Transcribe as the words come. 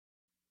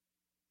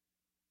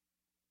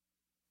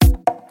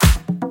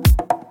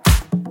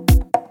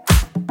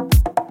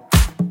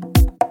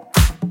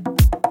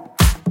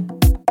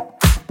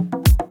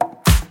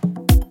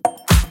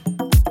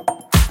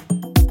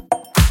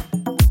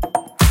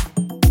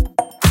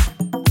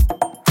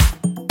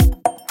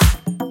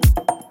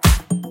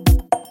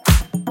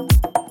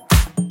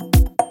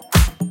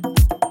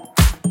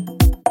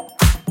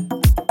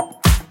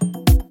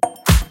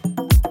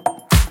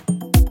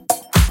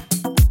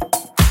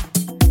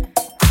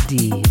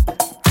Deep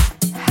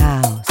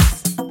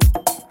House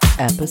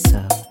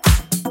episode.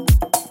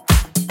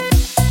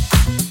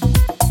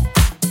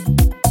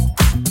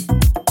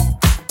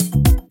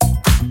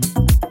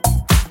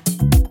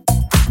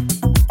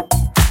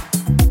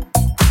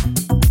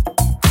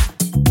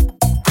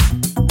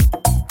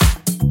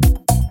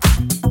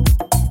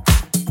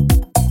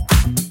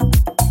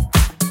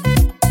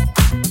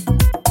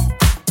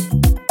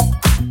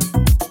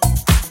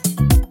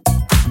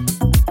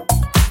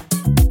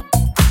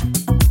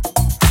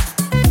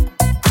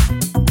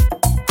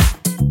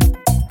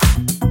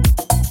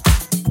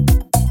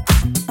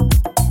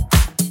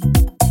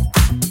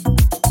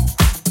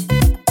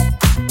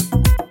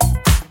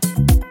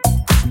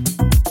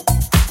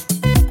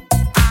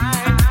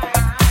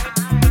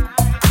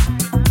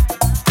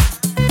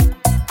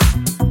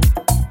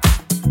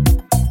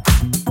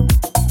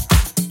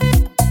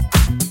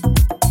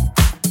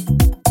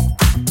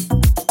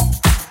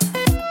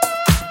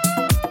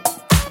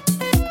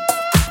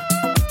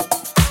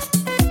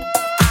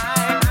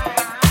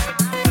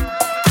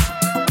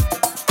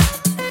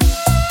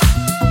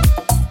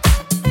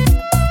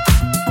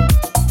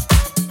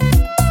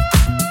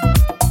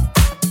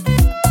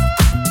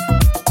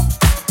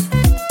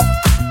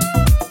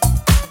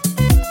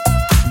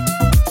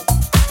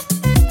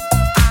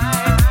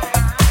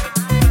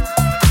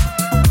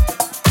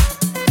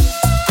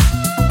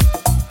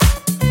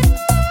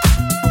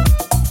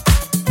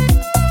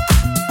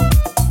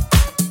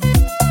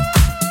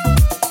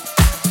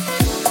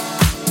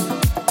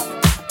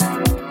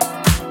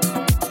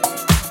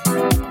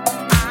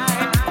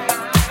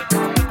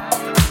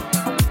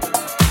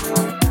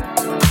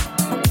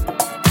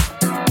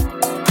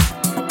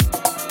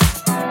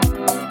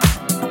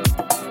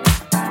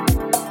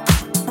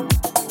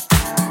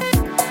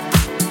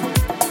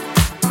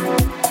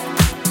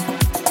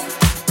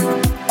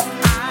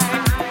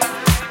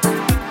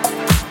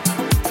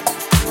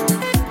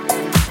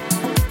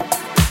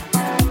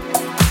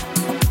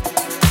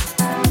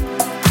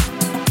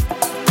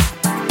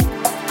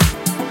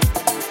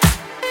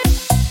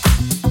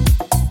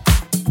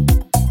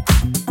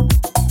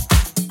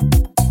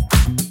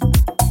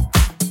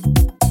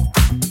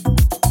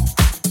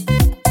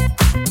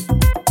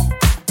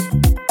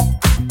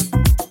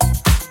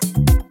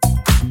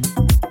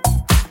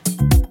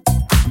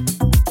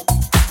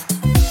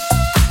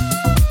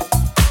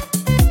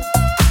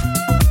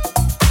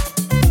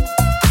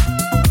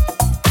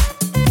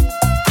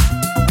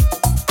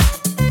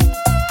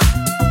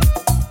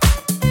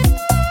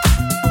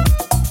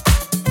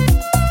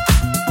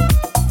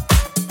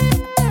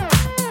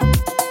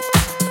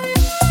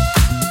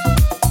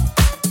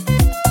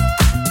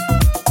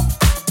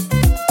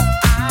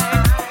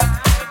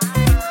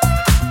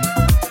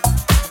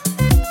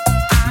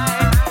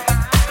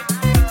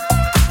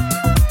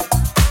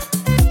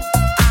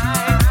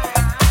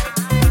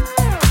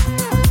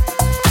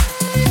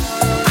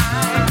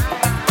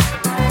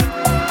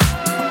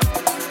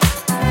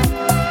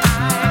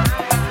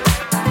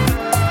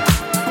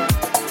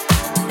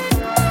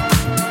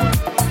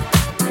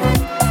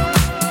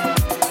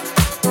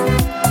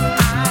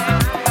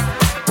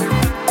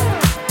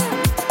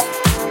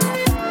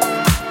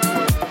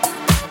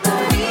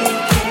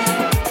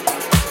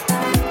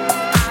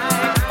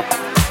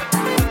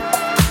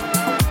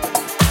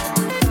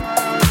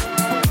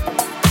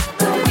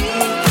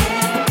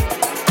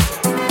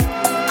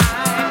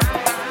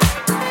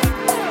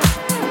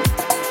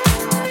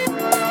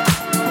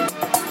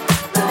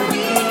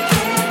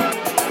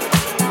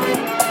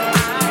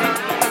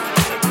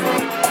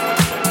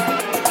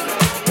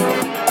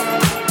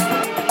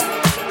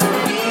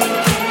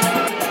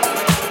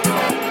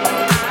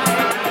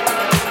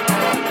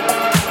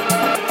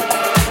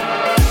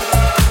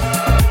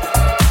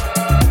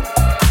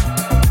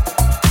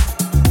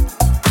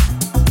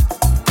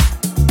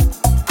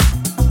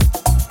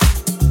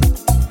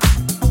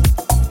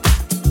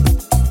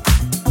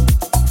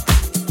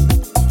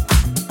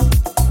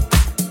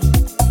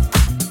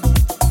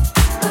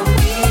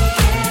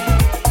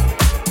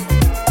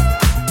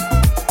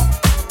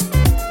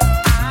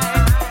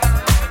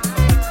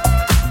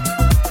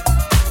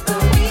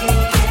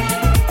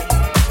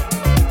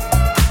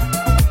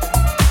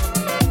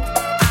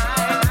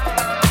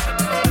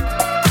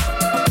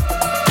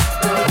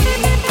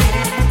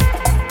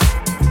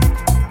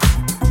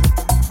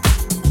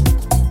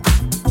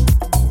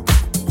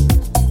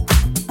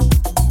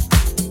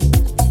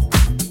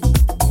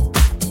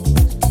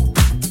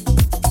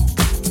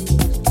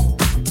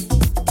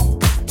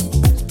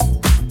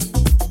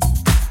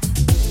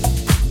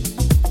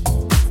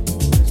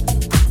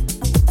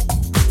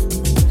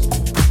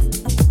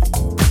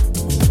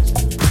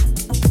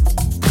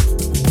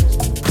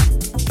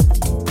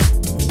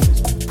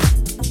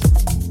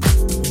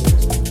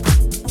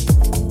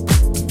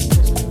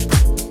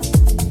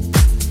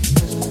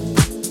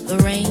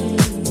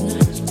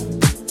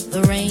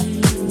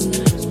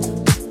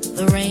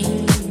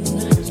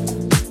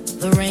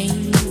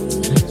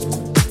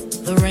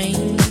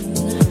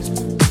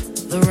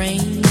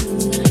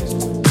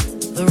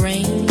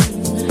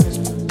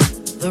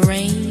 the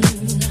rain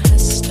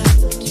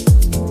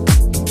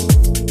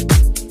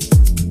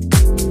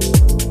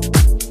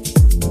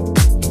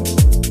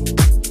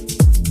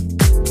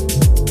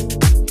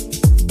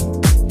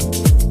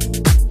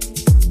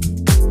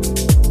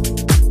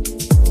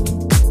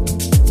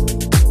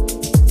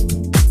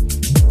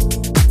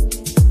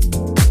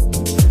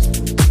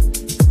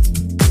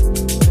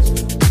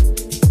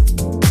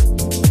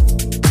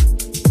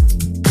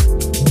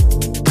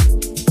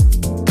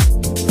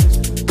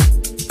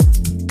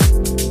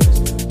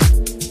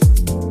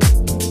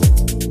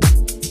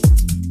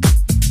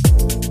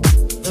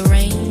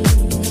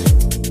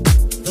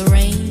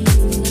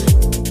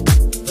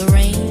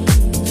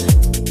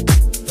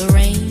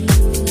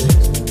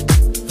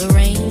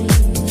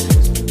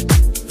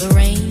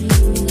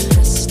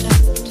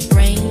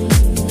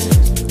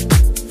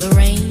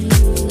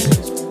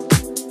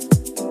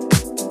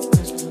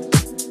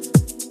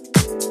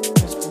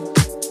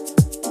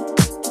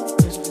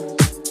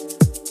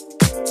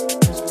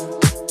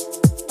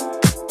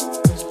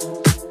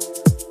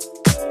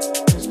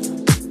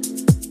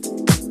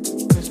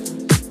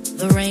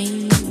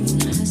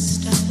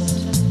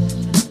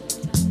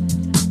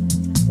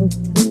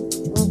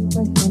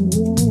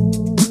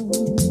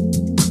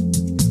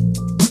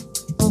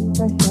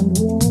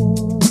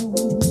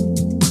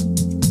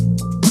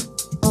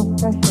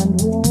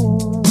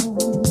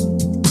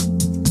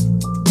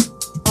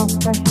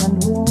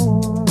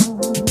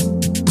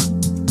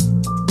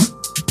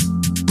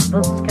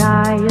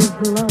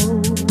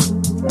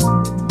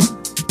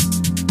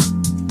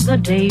The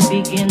day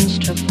begins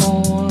to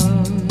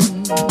form,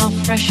 how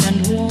fresh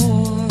and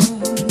warm.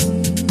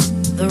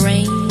 The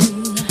rain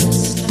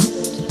has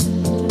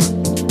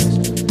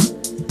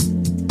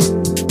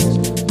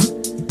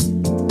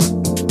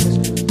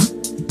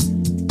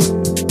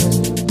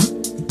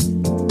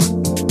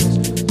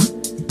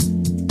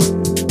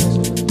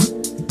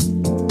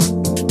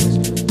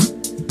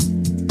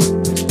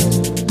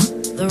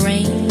the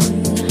rain,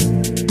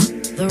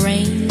 the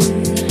rain,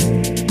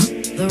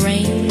 the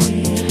rain,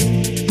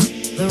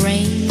 the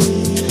rain,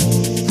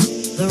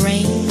 the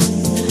rain,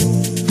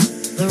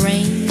 the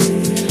rain,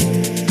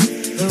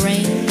 the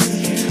rain.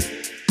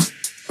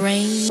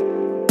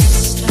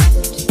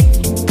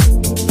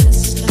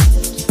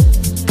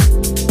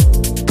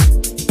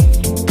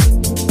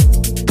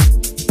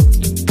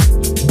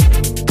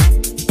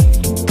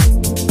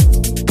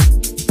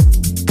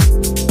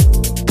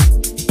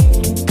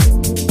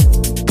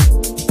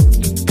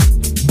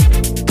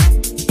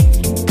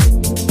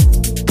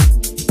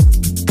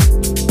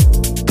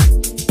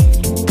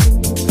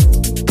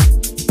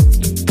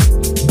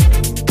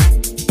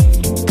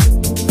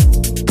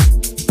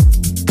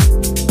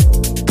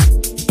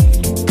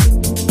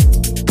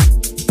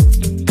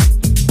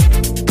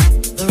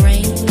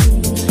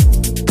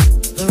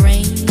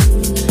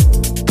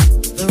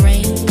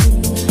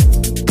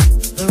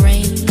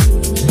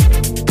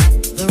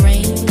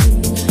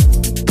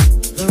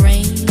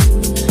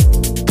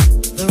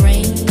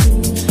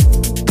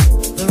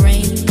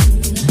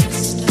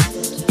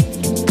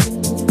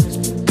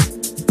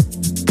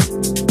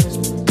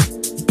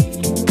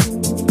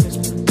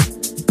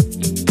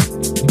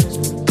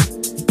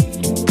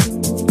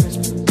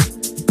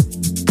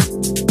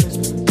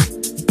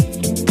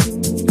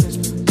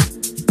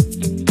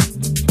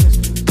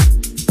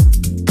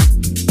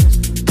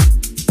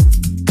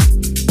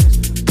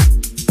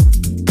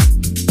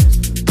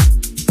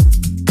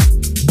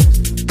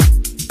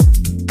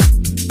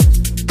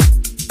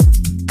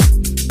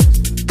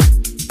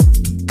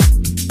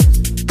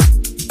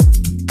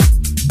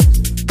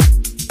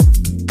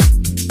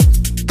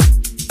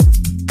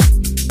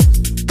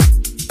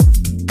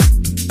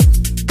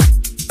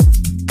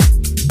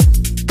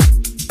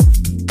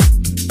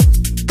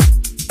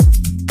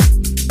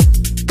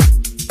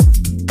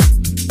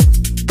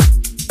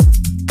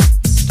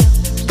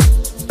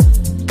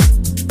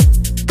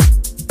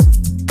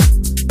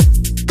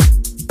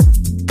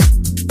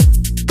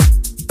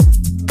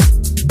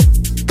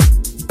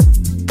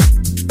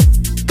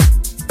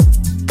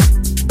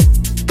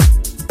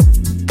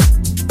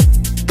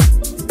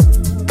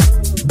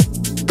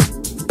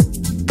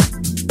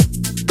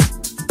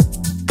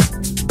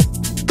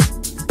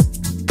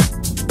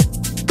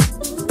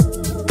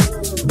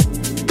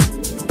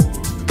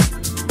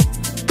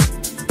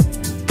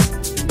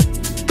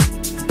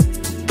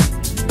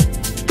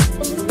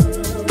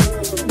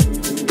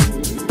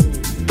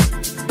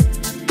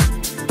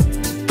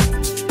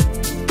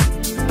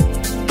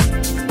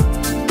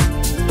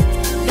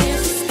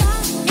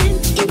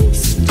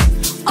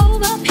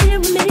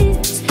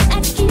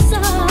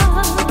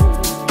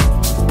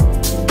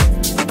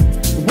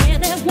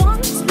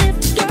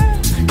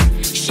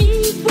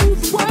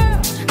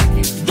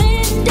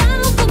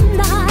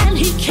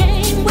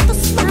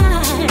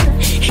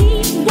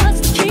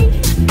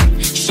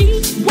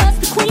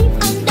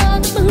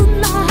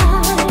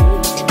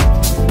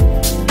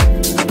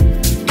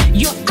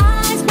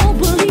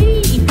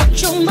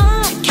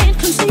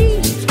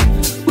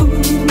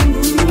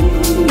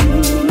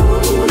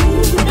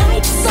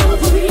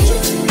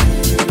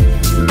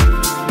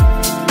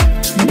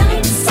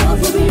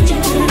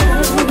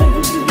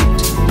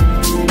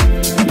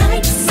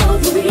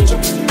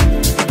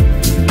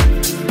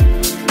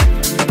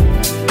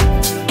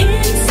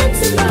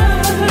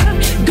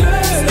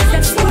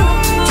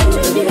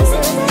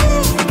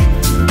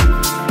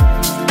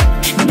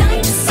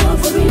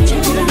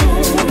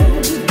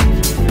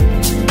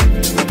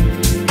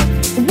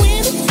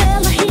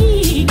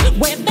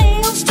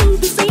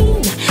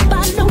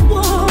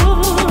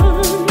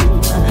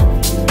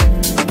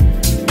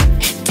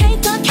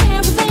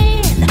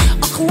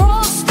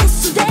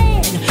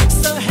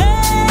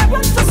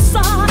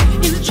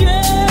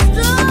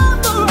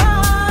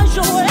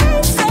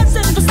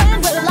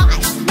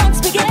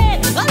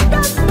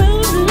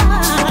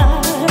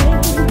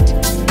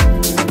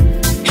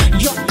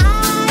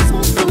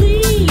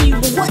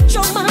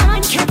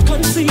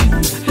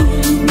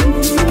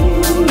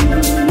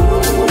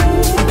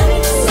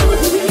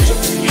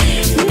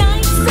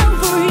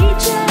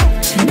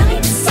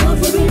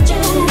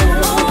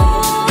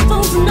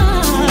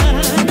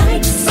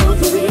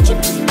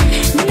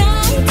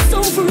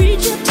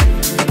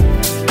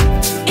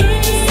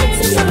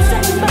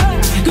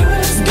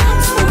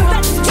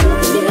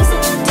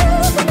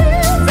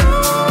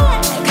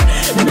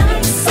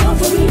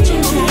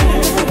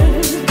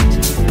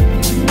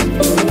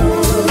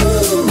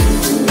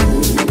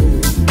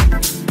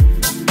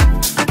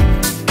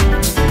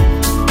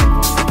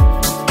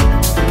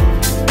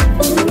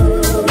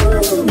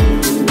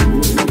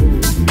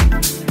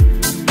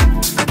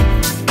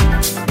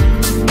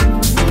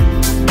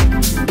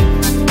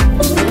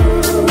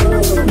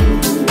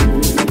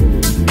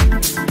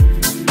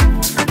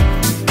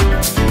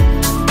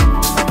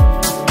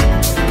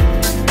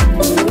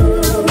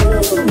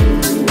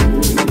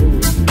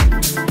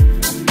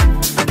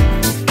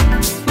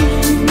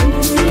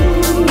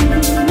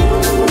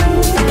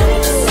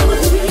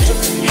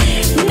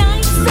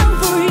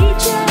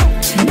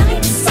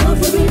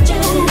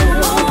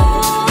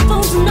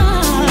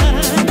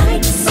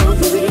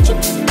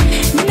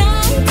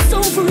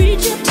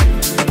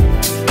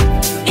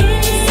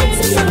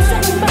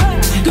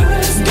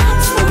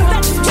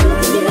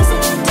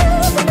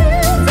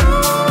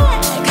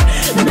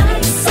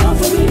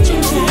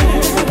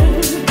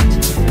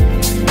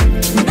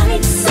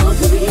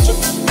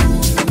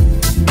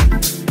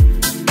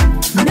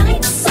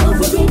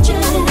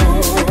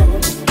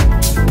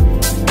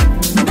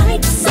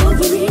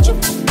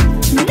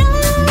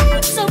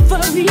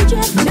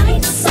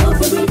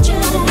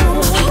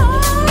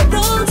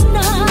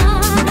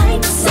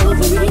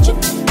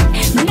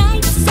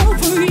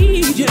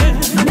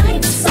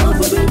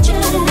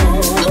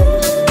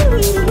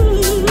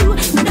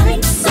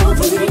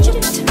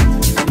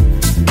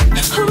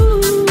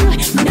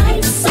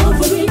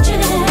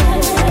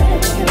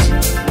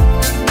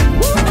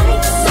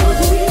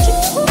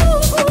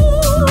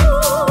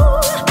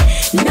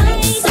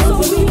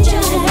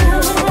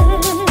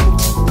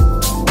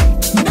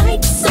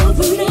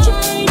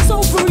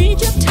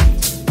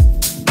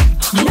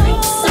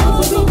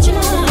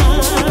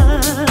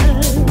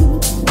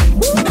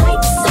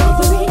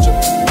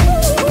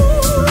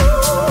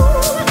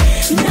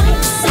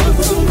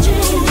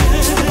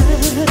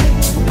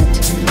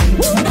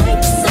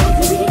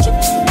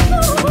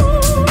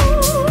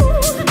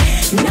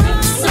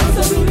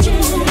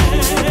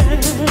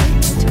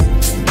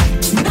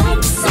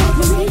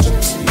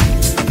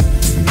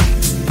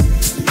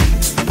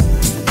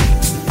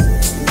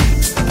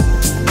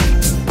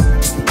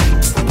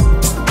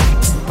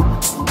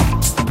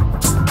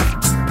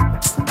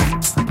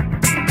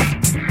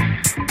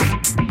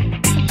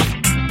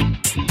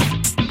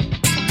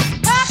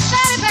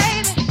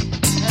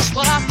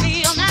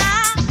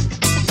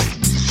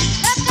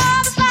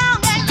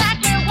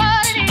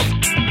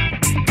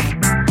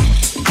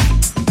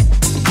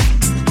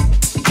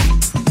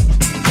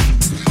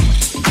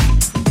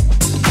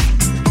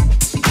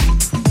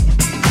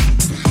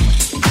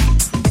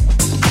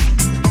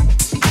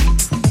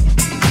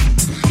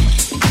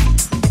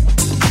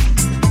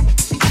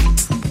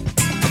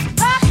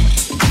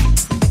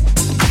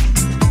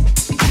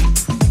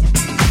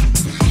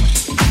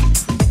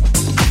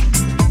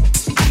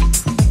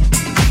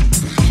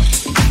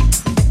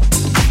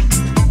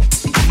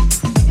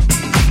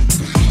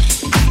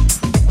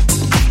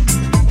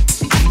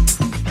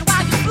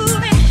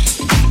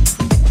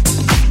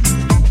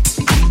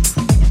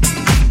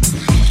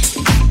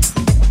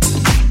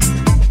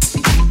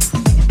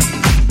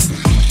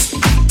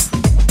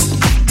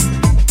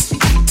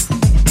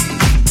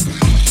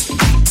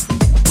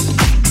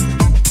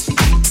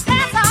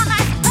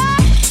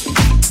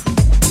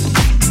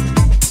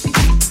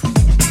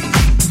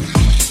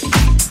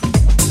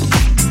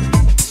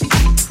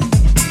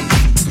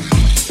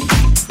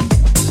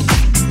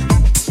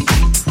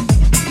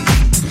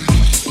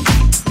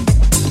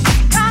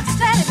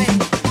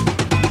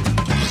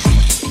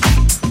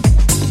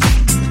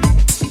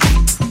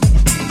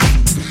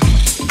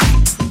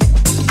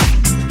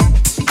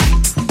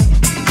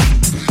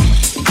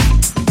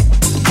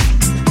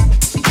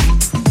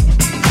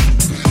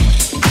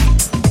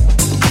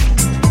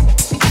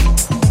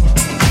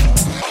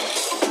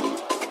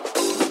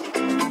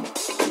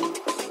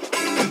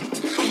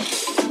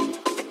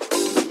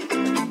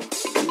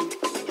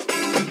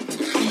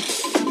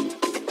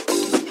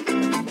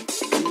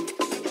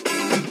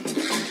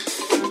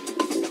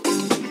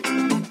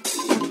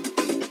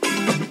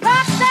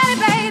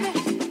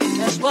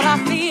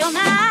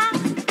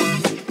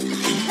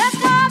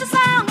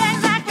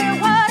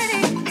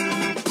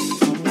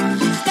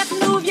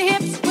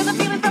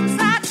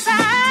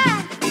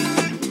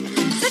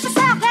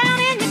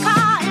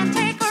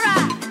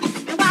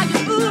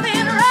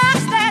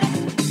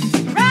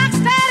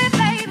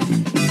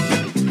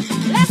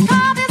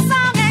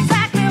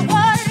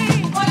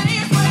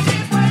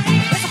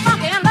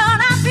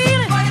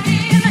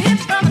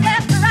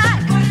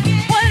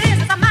 What it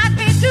is I might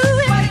be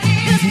doing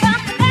is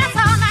something that's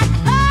all night.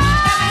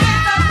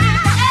 Oh,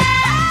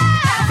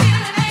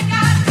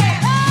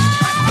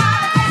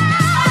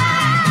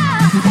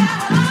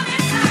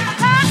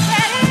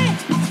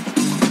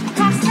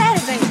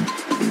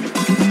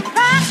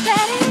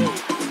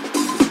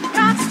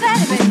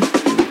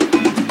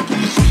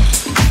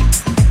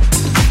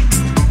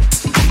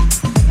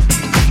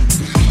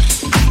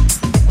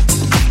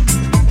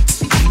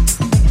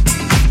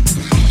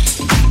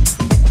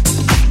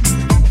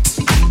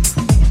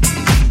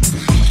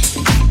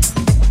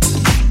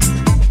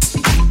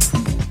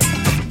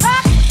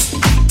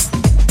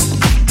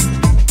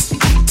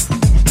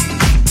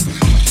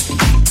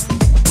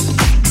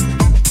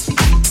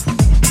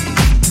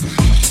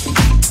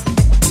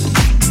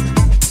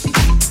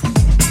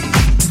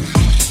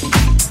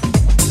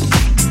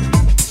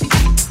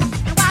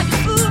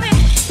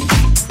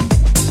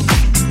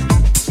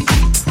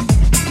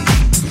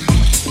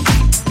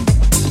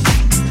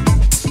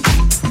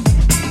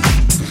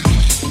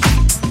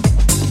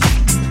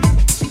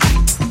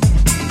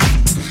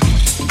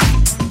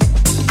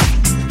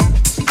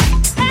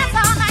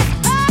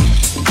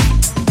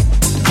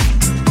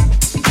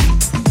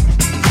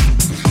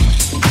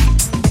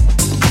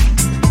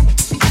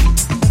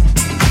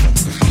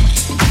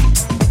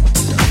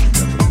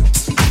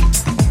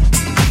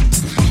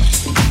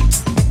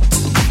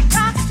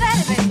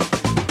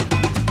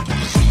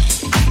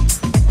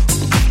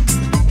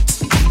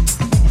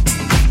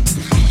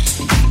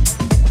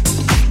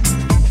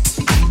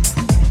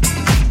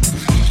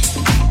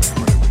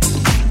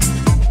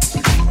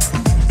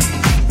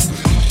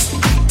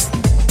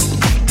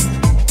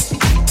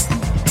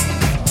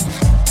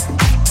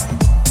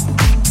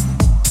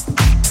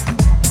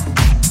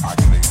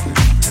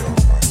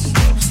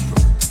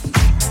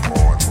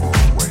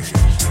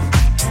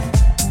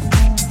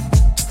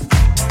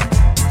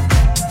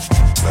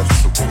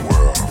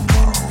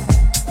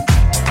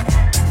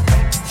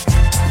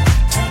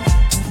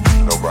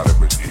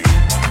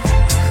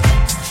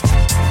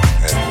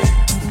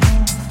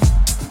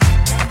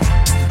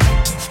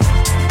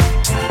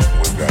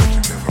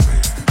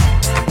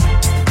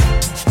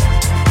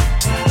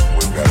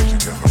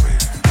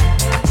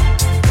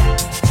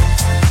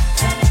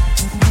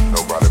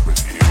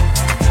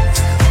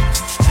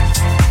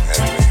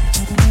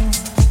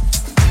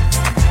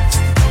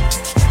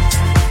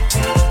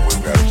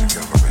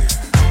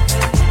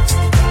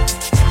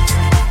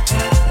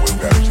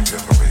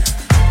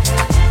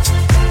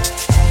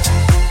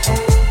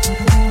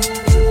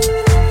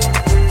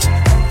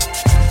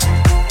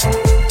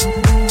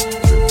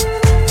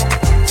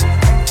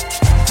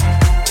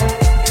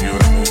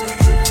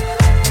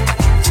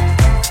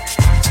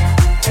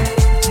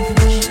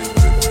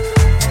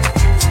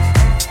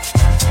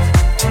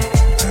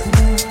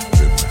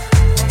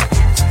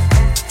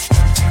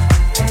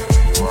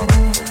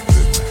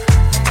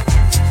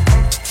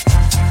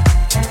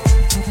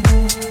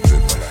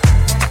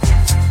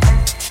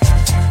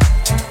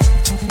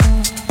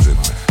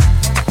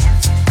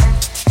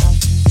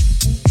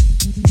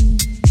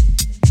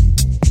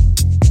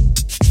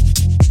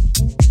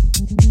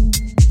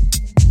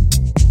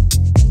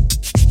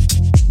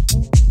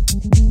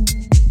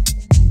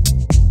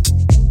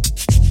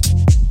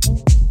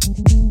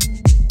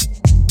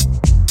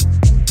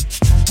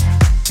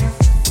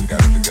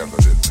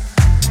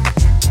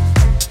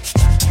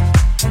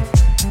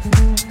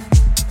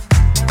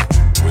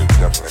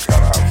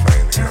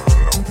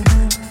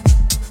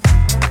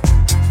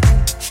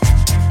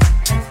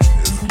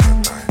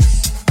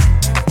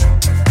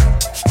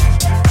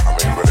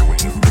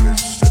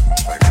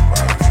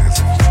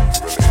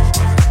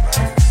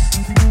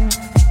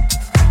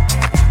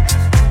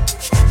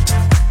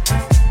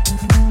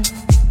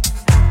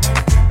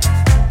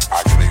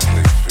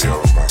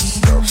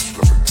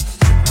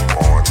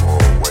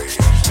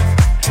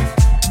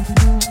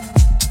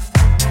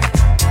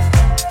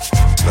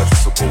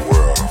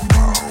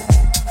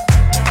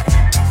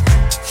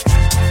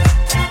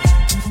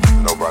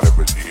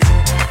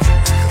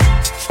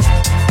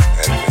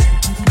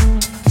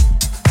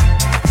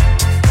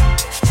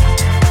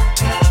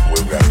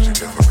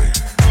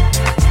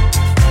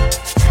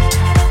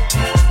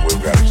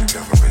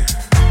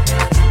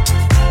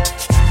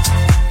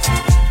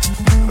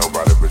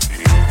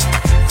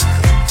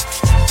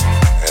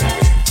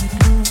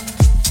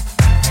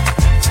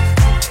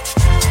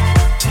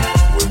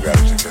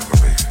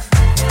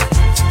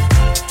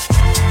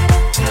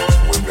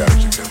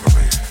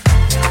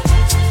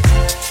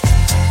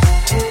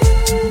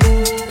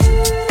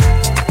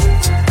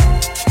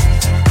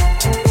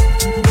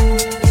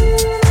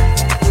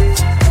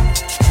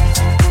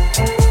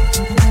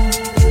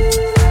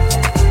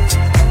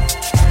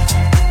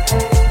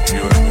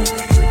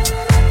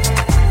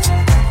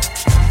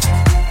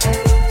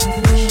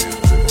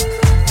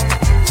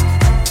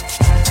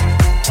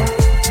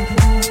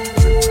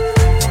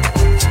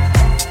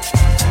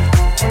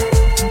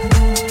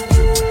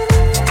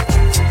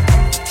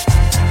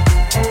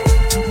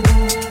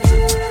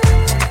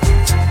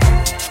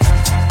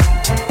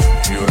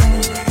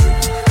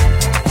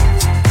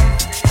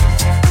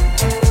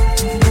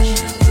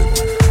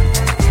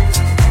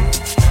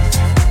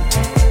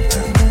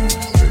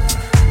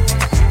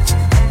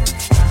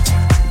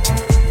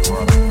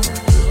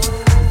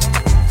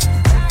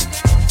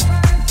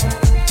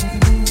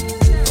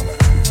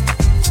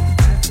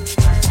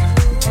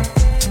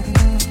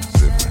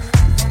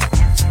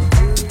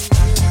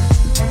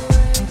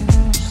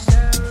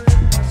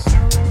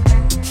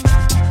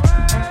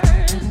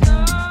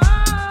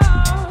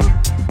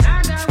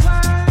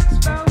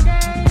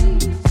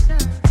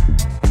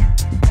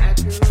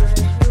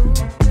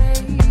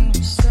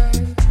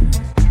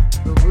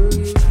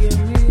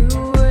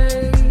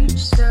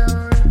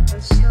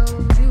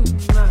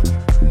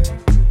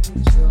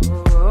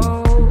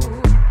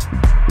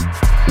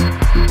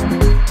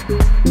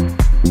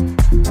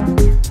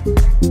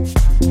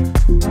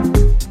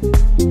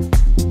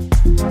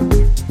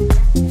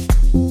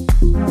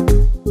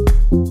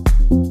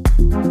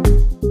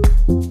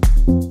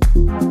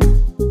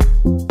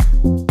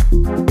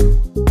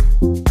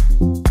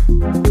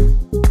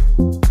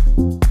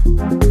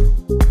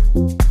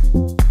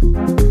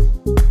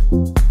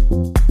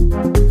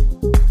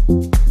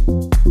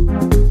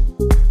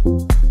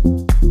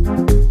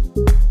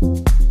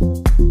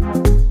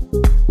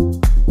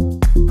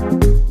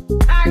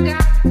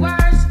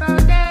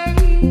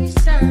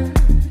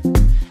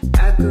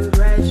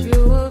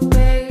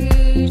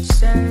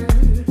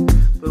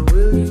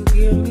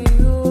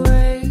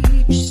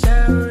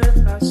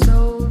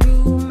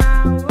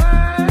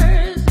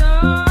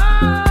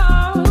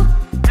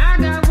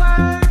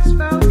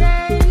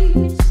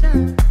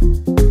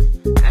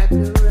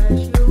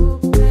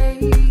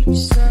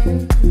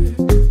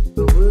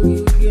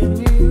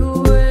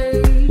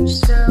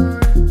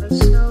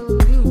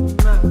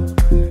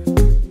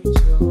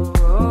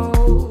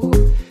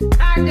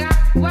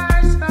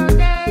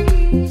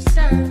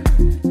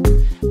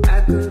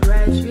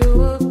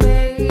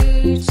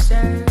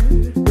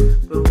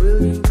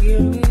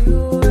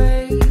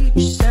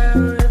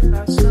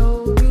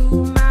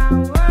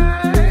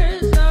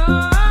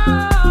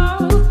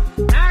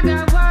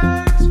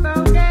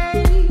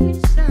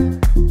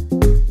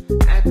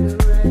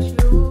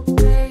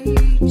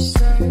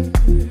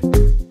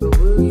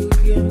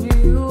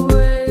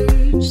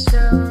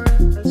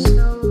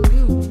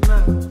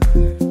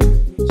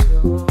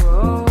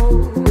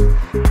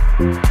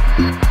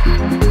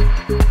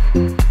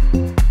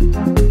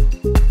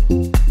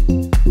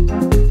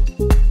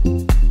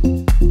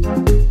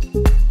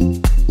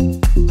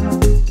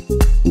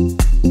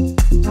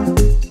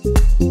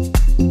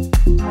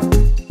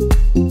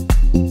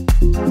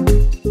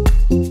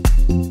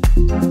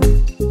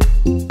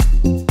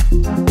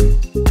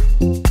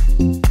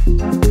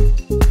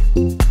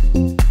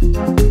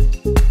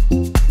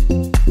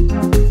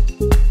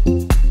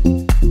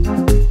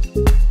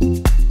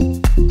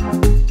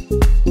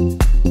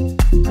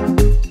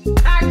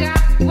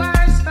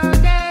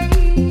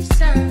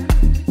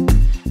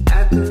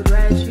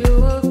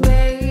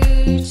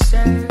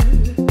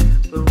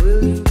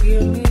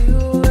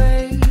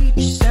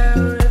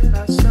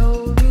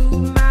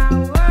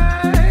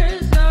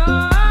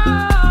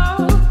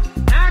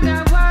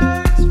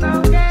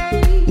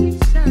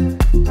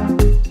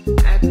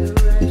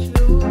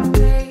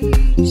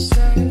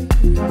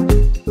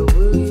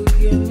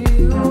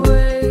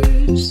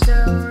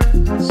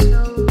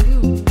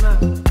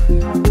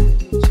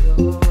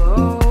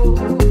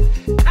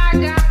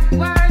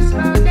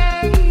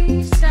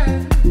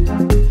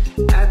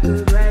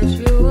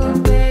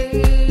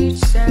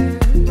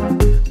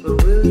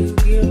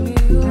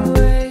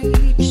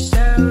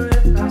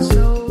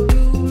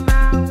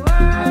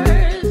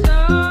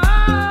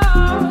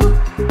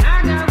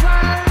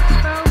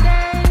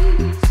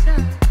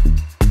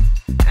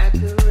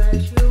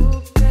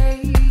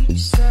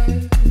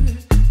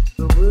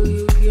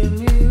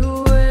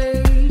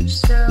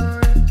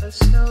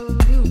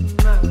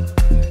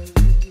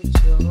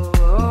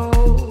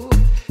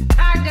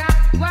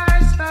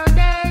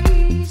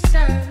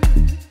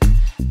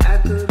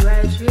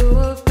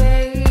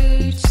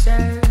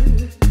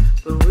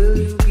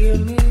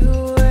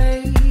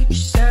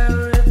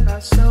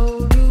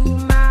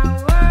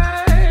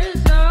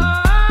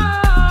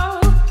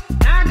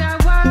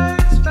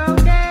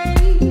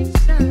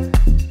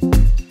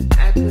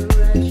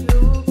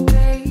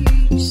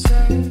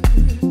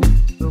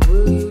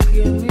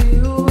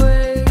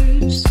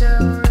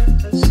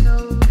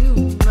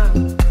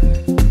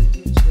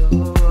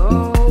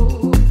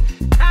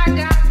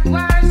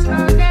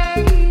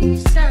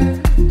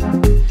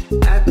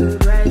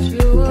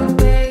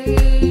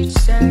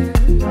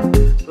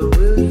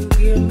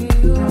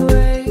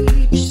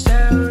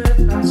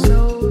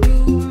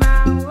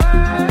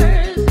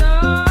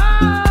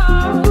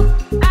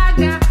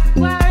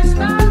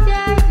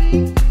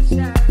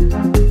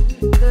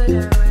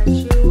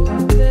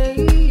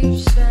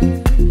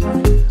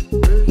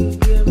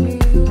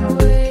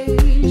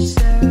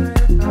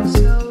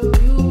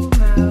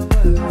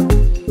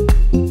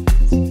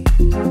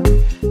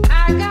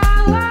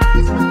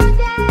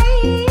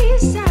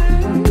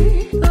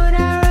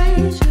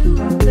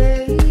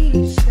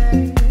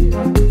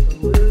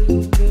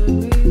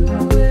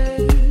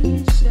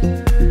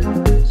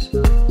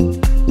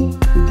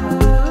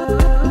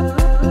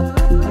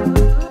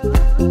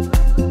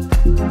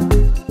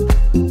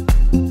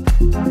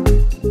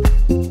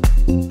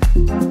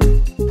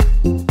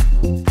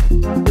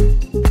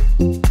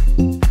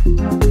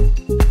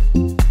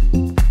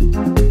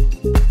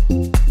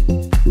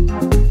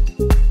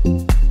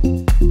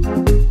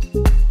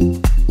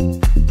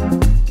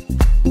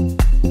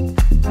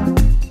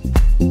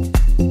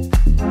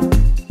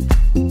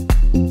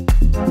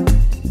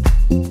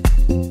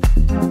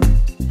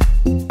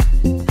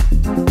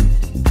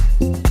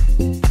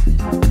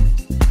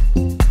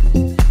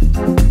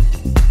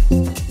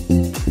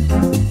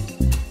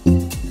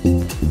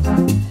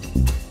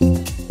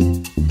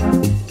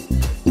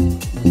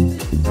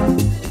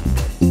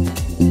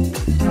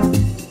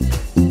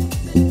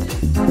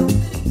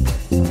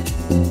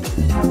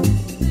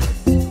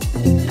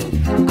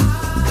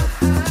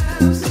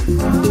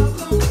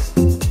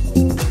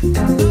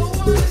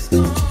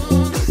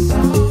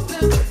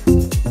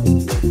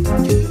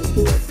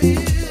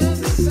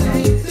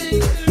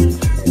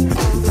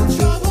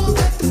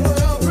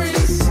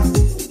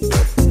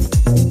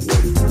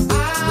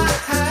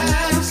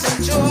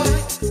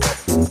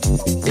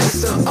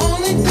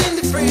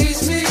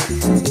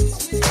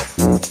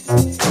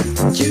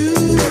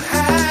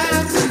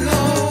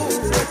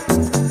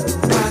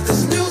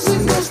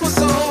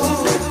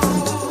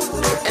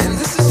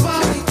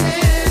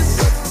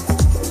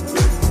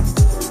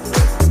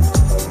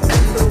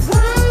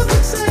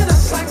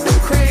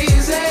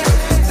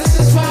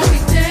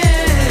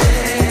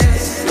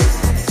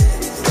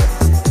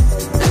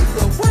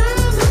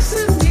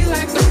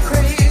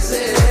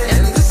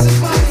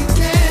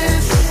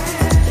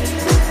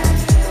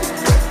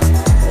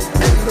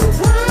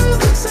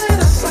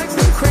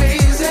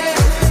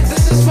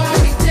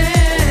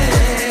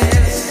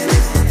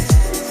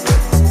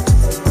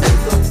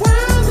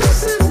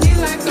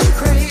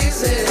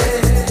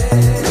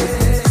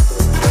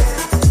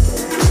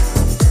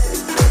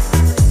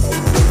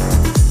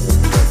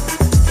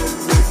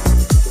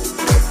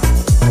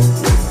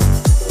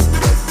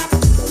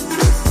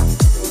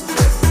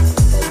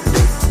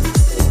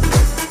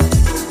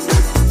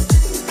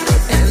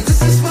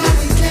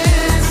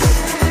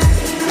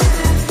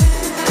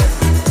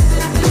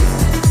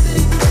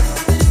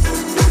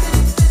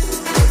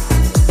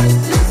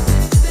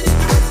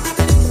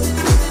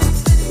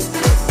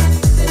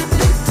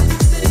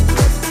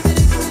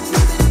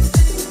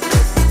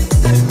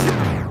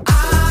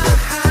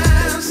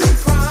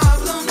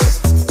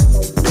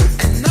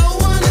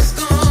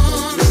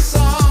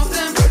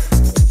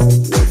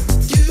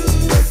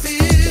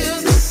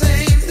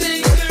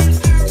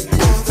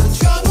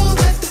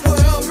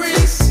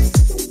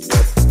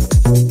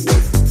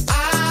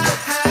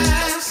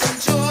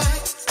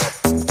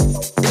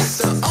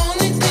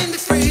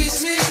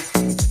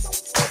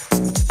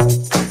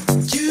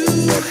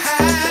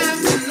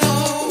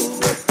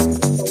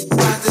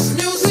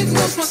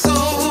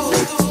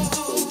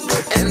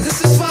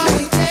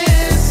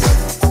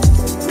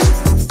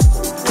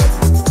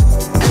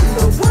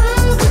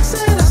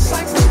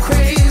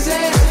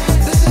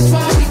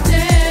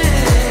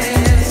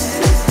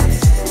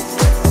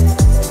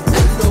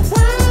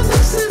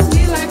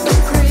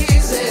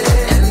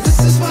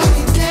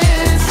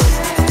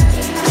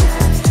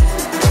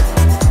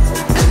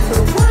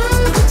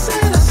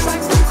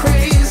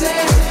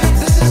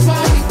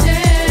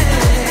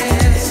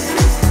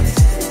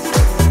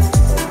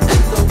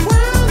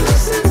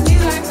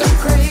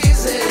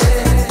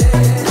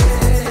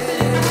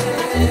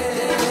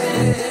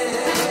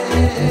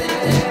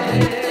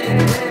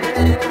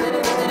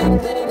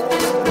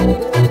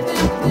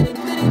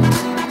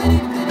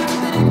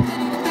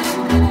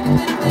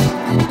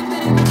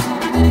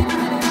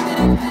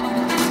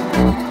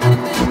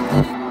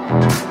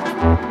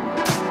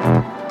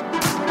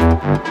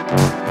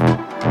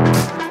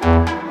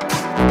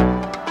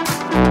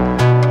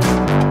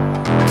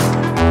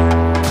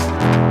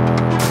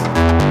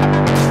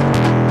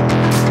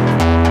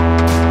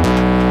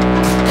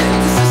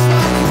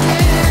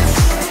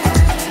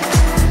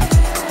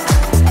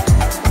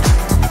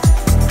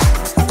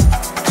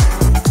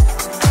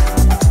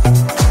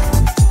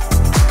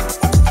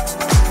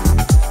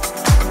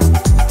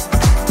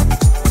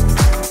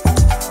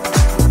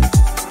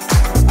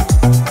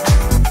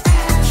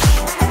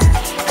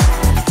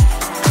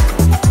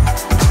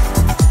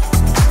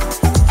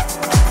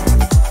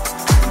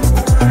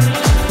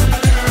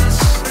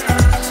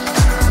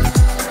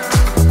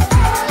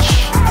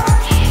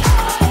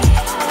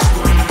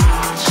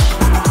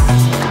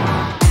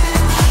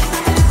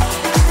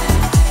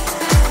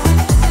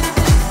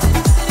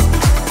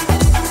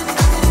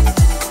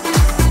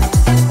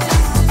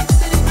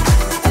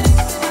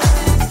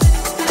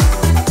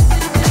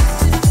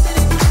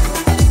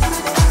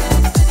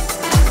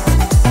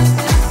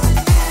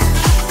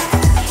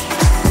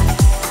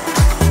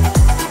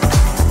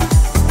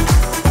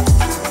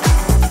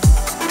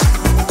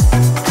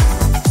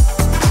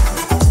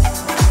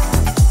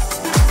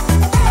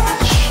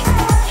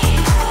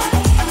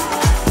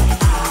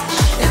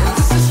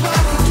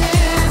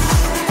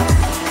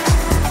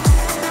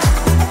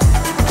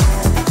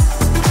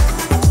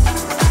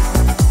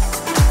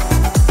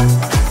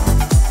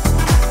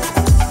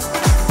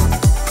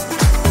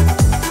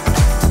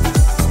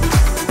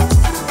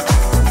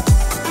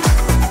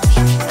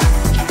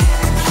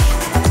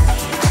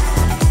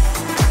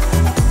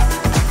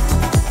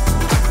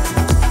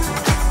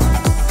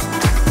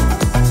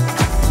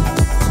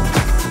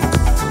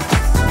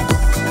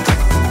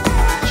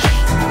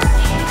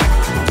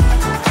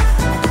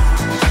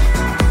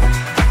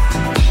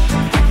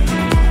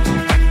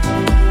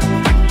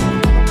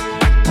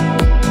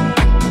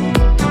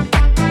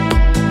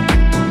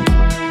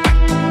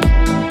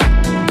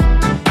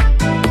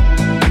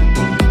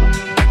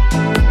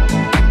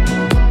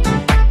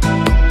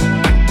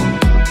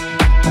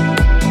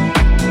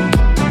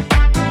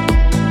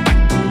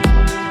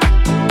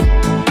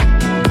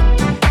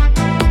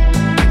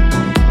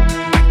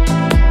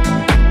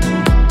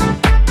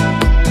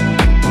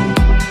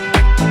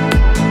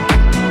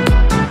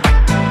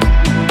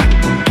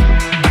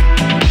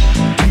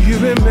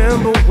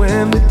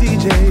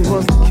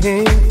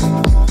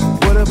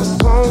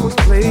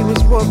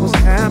 what was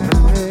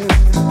happening.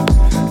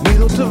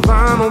 Needle to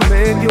vinyl,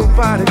 made your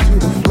body to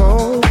the floor.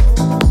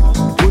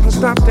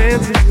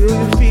 dance until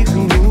your feet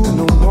can move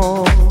no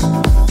more.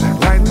 Like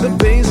right in the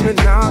basement,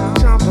 now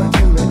jumper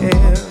in the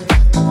air.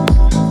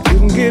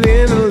 Couldn't get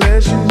in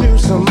unless you knew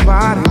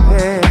somebody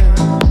there.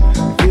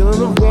 Feeling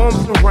the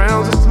warmth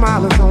around, the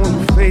smile is on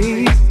your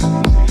face.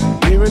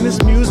 Hearing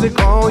this music,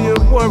 all your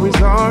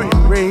worries are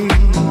erased.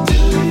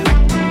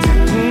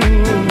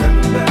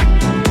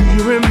 Do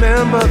you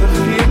remember the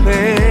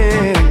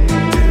feeling?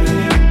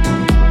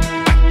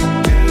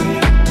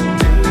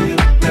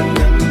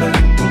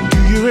 Do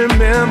you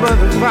remember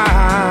the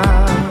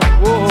vibe?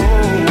 Whoa.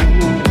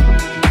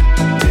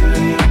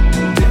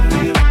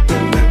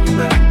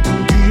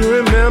 Do you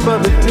remember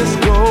the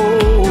disco?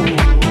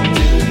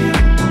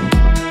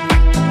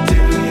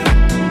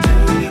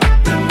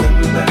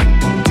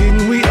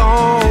 Didn't we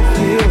all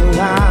feel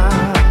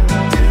alive?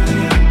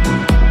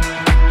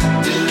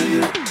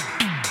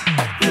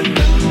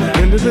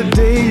 End of the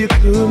day, you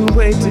couldn't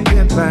wait to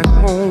get back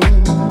home.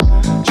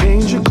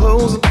 Change your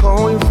clothes and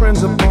call your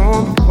friends up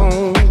on the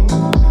phone.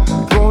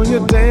 Throw on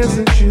your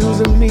dancing shoes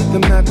and meet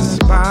them at the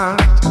spot.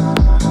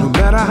 No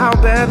matter how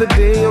bad the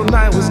day or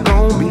night was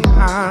gonna be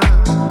hot.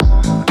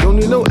 Don't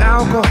need no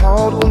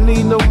alcohol, don't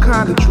need no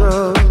kind of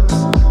drugs.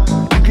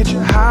 You get you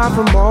high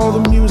from all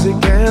the music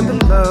and the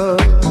love.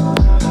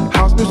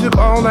 House music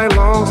all night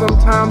long,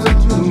 sometimes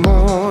into the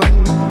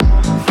morning.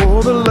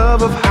 For the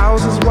love of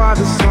house is why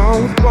this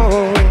song was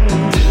born.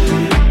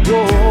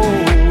 Whoa.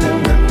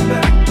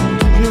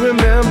 Do you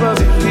remember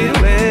the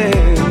feeling?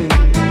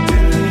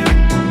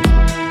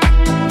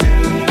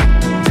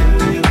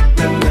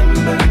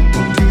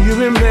 Do you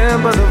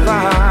remember the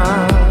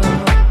vibe?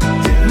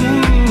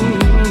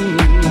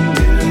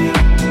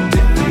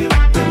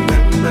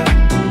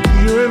 Do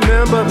you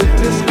remember the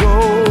disco?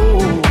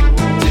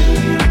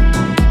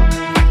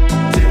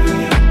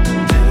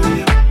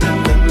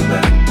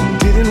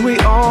 Didn't we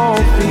all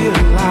feel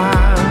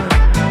alive?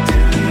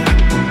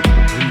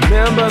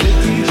 Remember the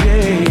DJ?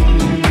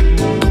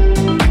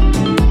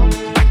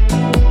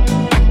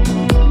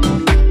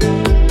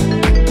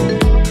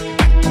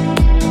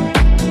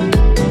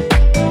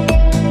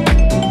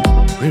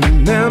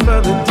 Remember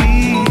the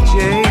DJ?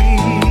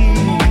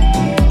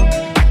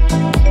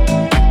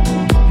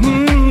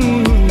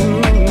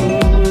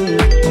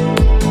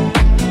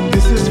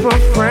 This is for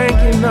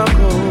Frankie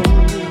Knuckles.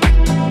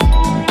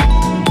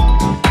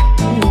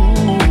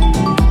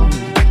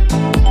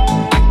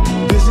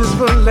 This is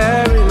for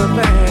Larry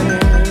Levan.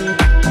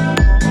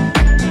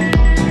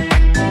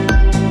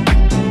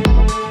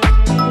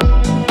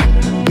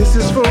 This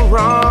is for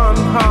Ron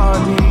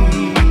Hardy.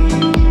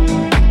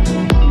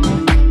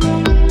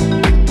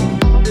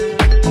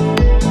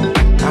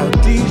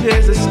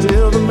 DJs are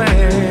still the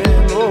man.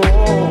 Oh.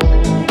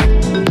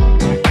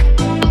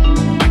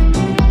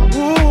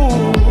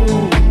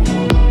 Ooh.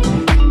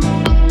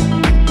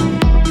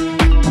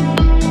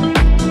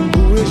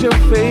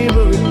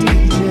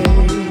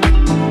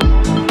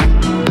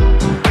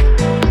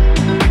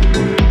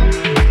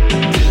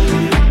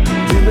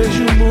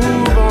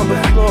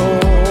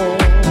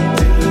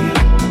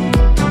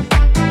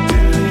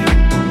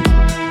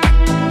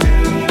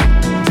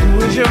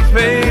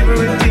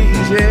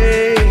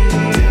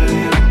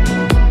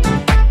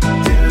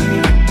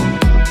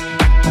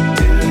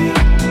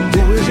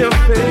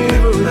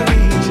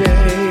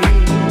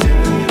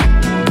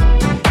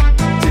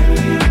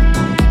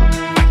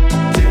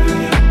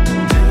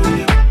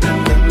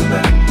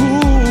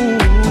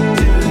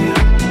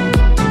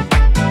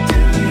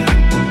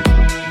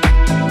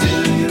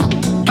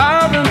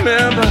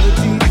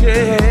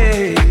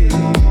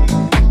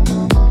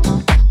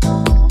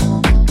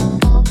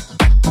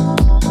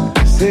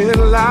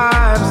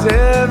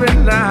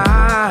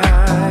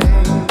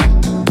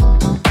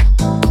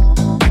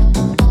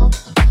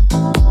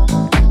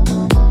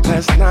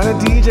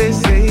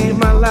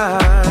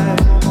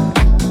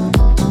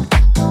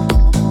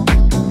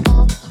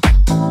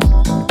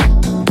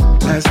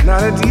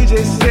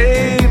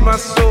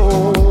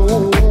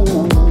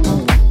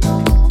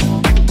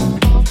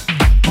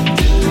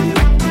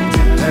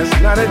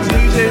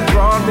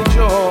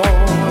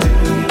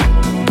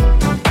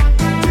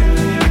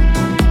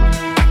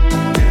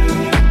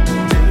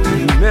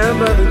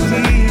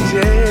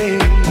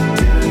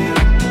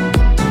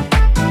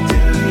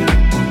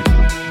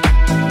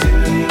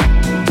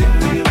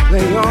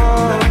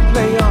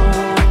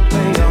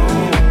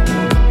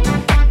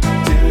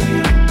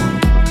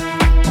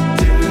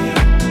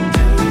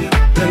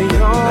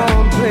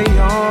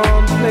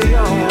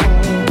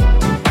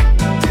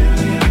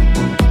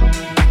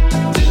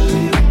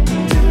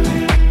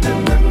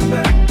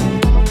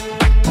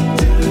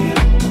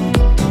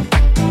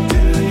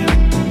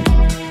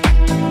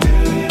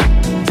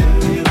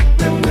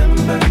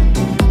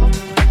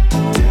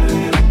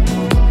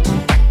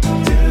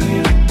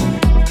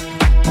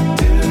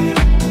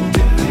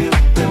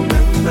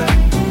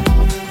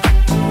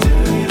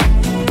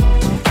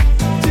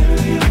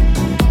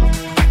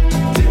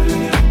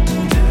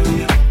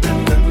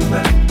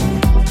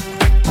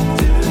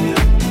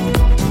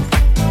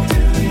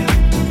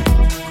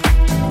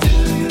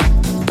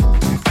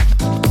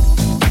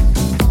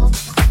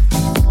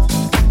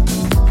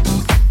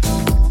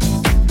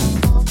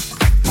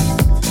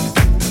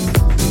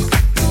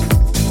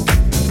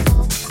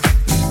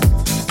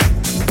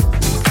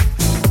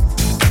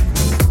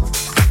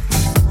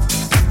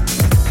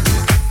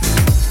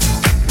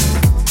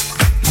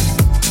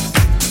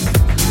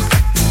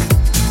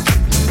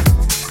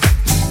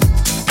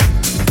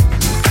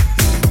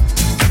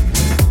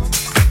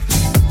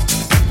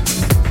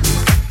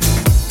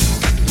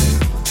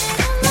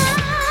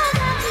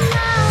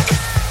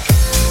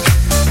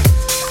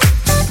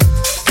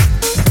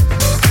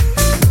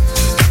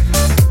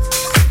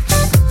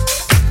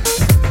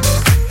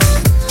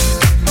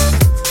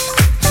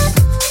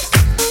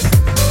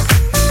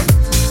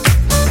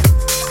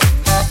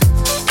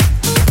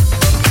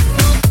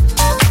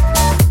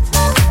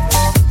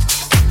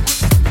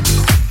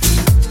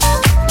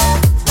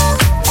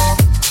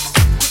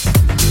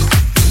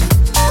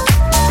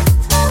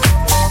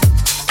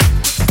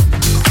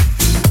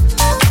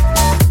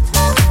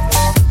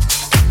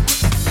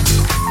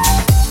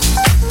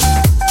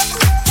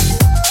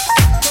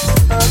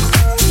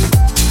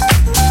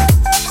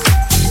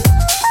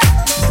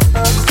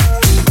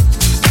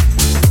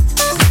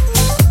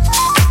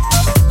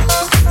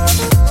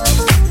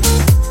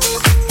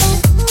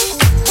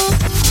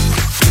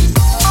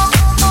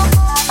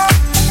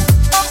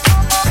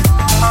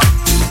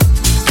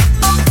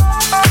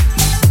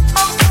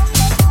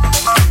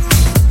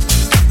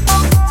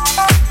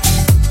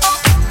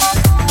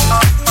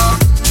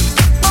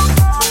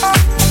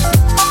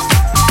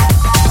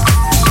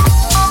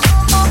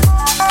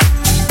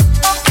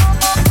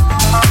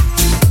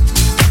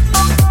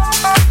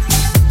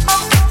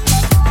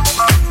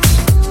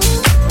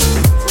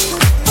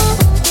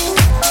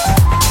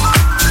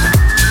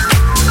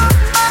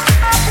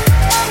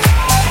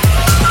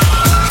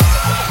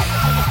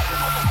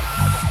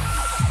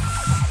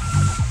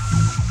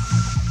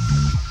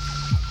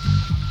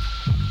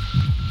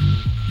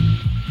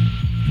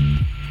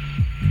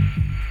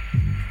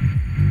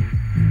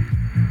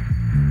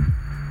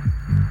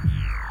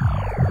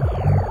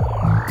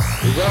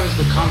 What is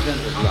the content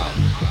of love?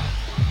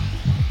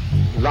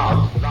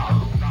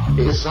 Love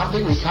is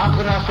something we can't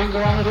put our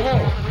finger on at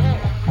all.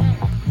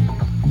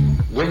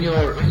 When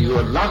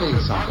you're loving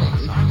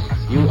something,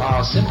 you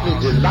are simply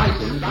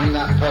delighting in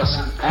that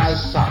person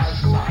as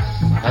such,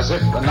 as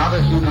if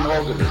another human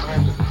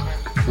organism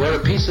were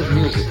a piece of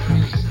music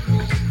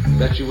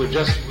that you were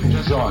just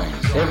enjoying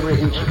every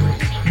inch of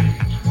it.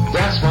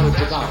 That's what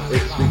it's about.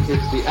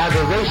 It's the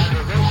adoration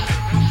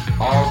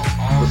of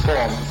the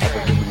form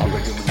of a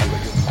human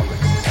being.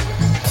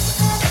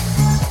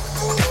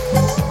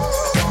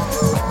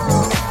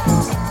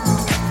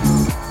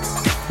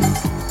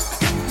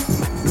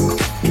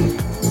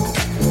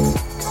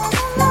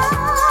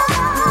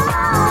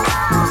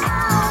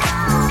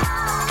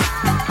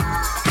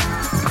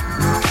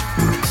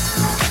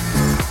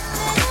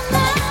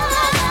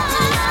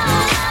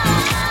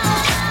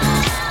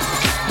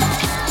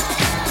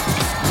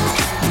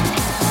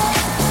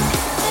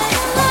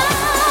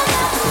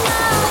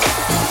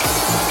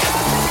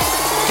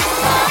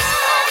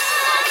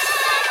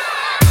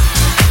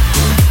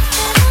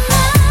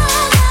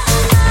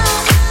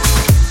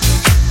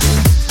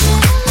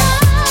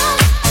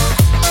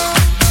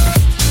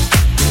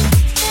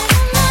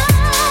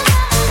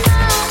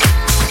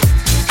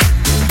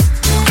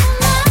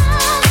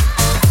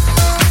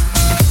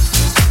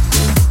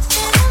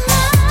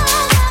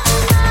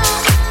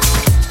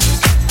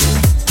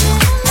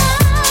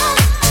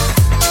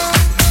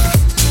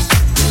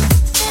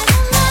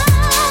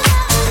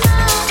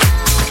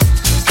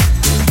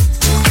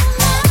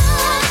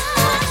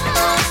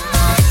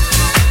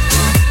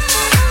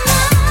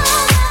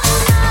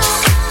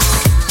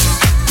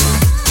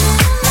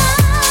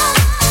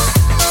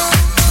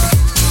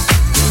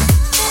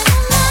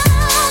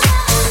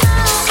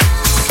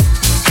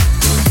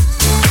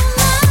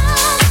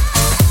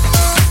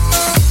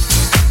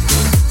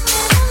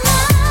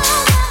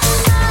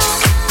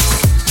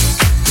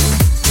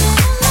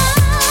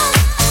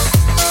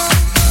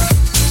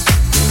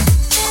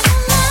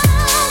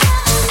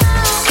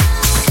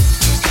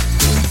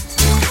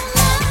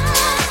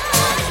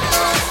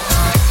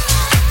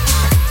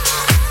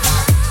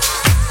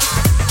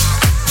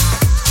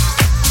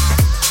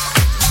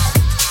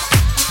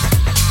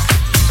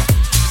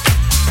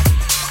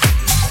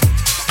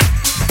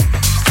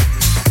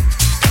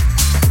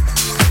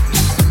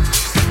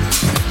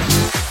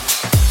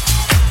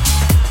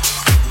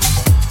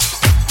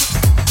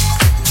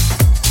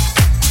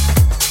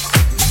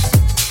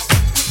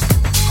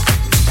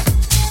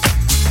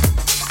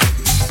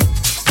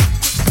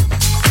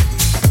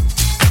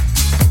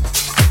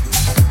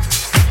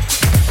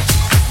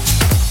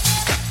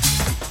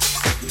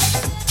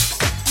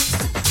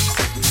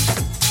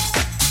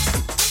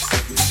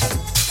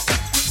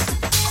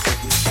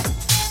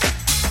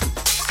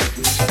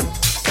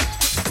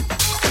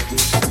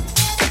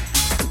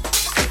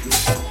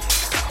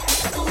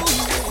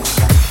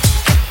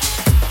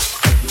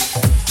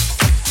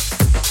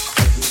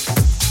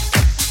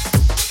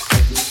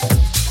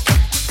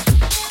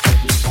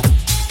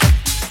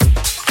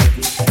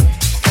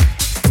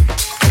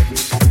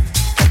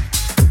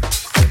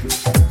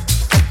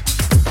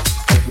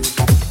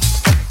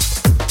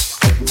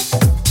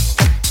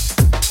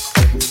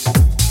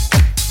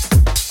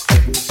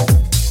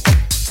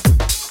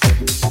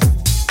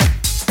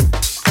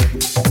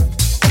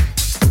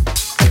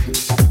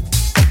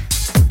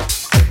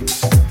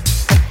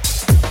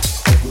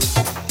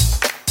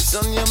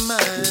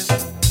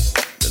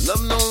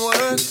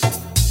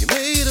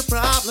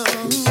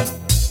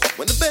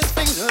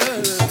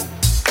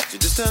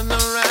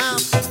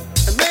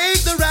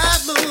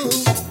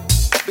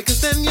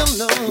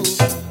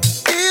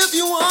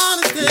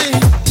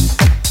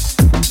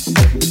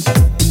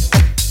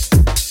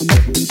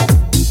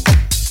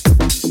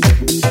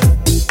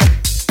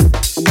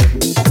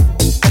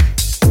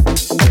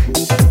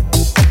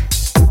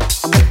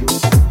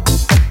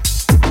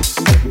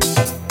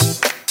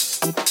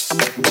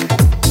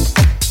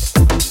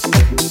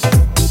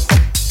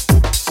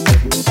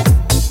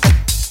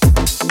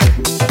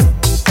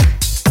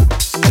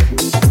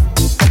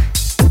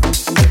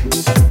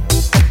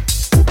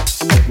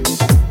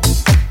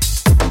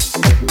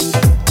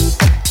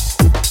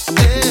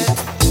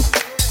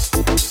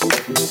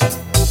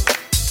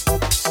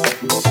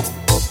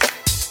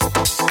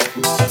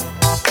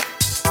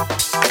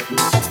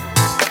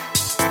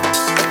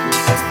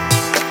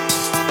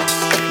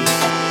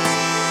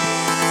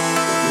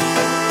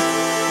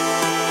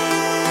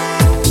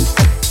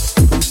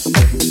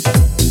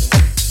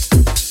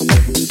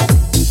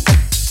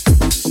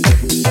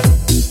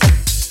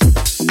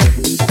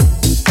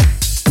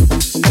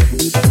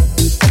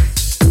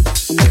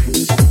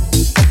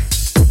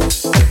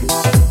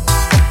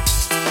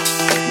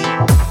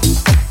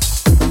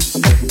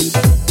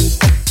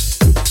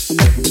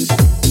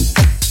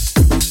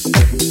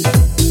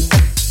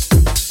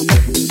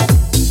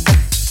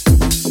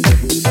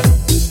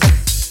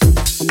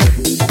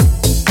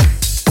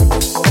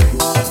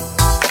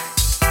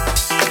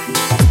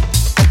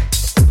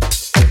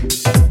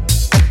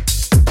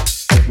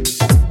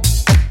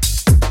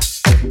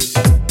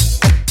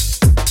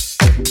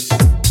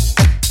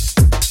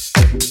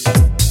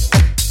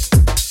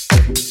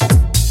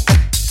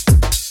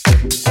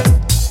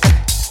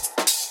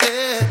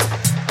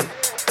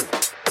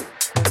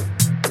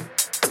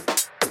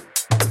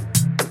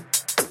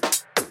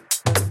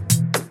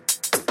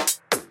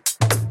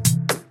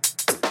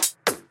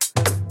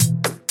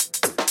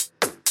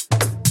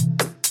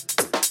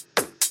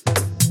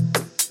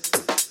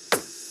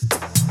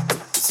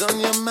 on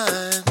your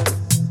mind?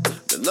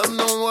 The love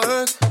don't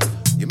work.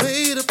 You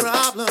made a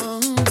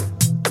problem.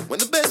 When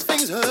the best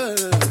things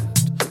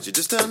hurt, you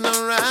just turn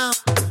around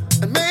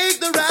and make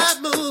the right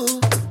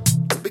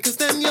move. Because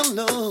then you'll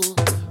know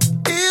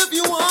if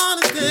you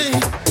want to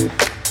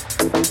stay.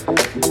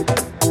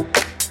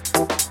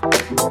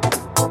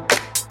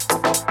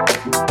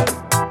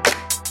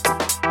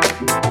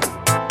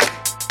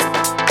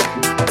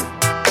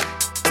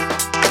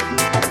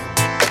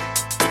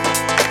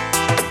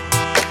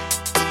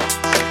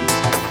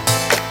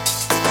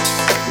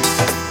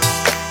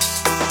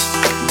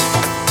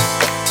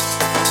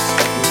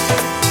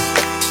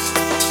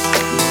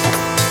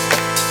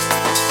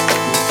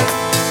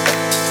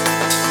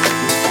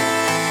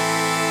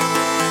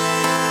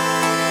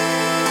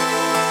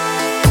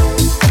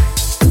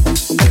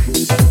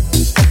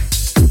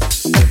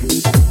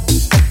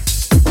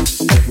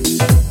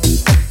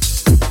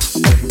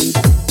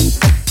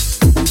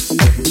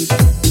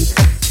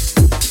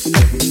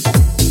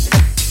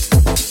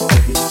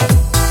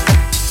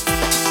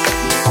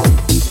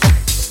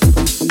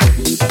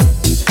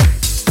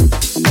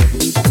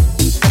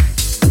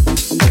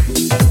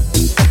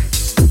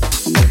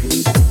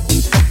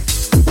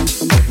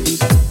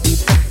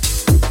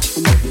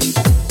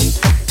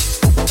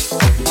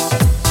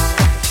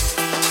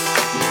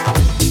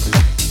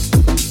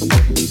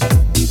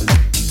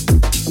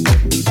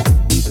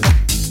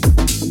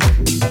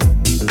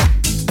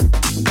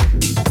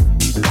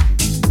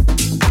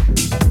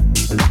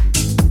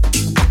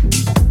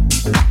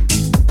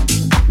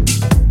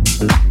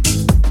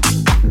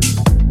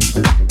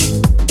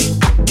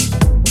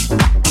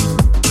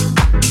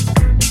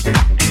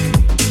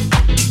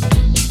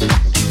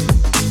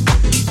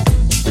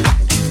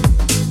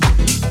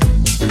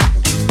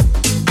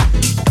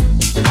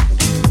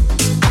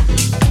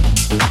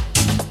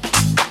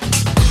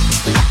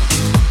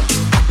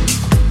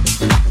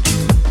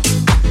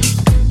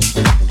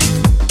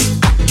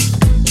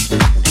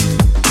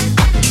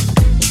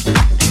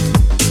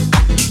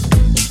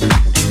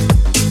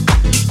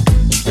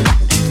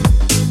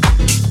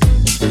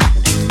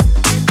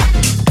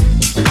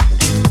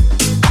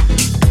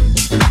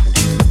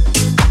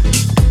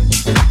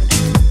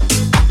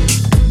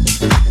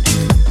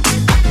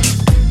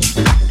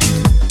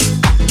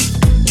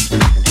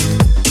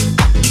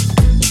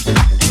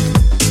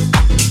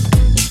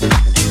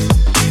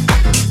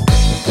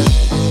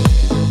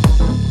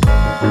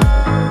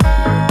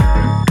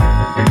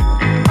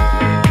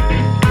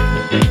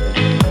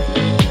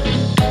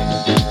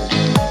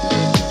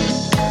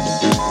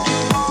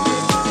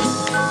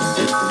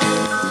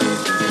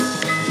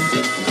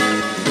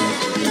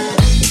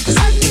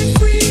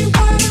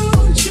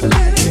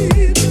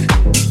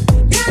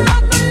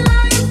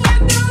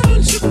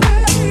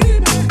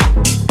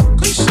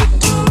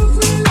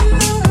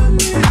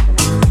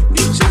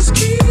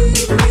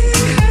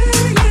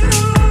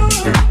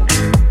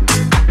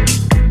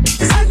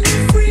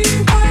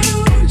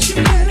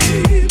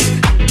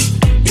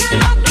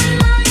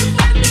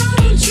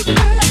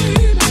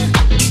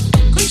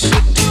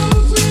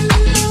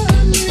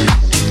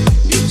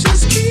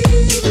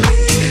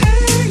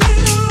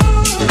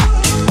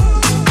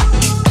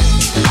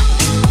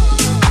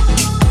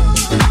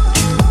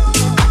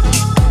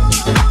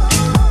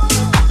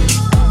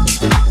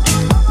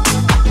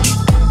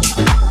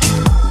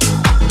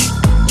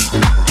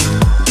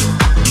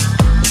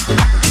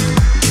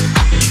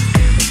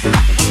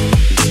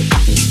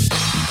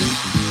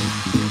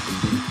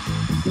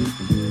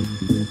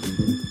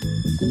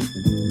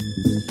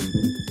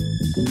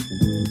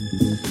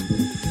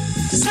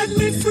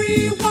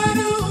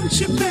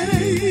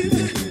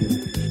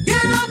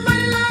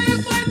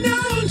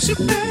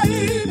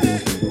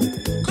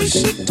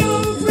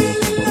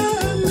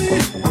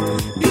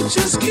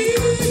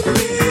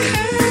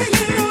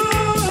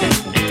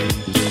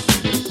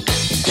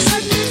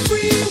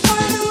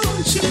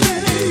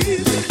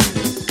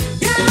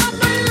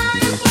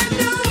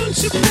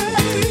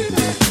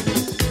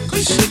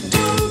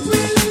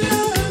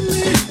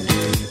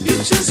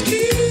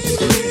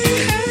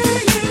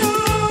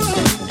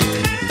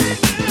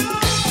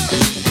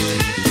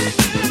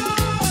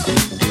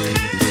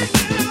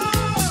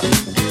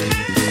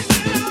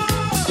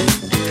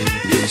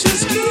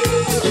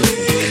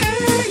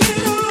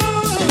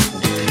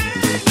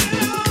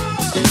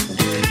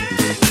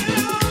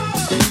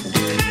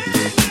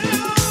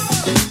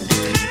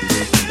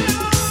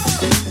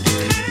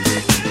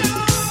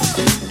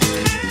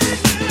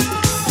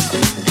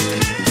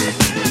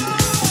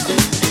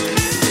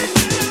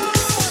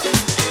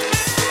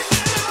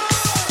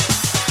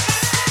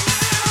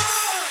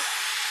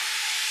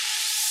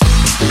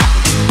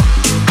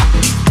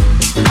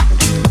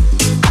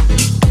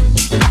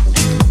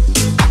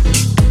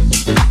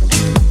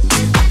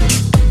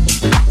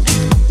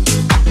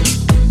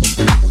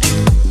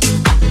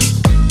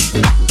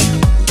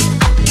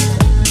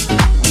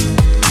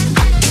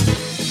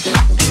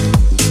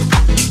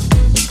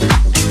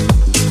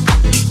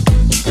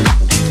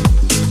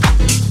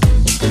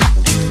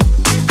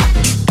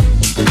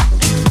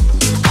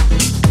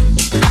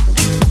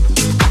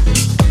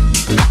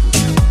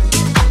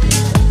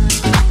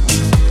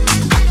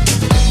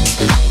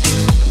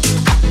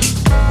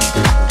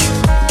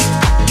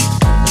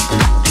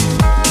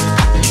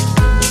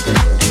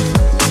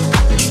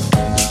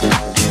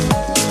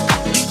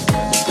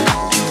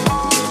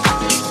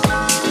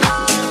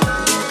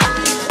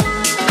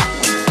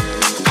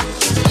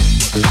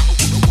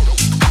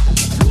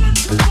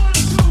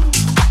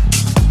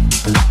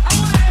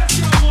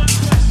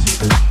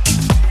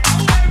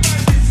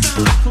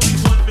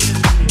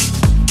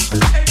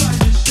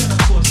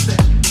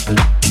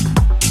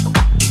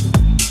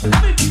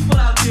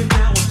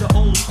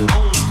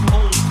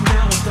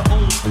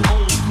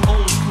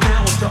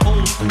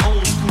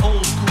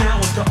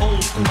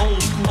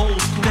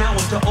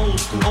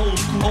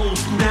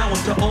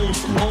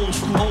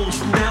 Now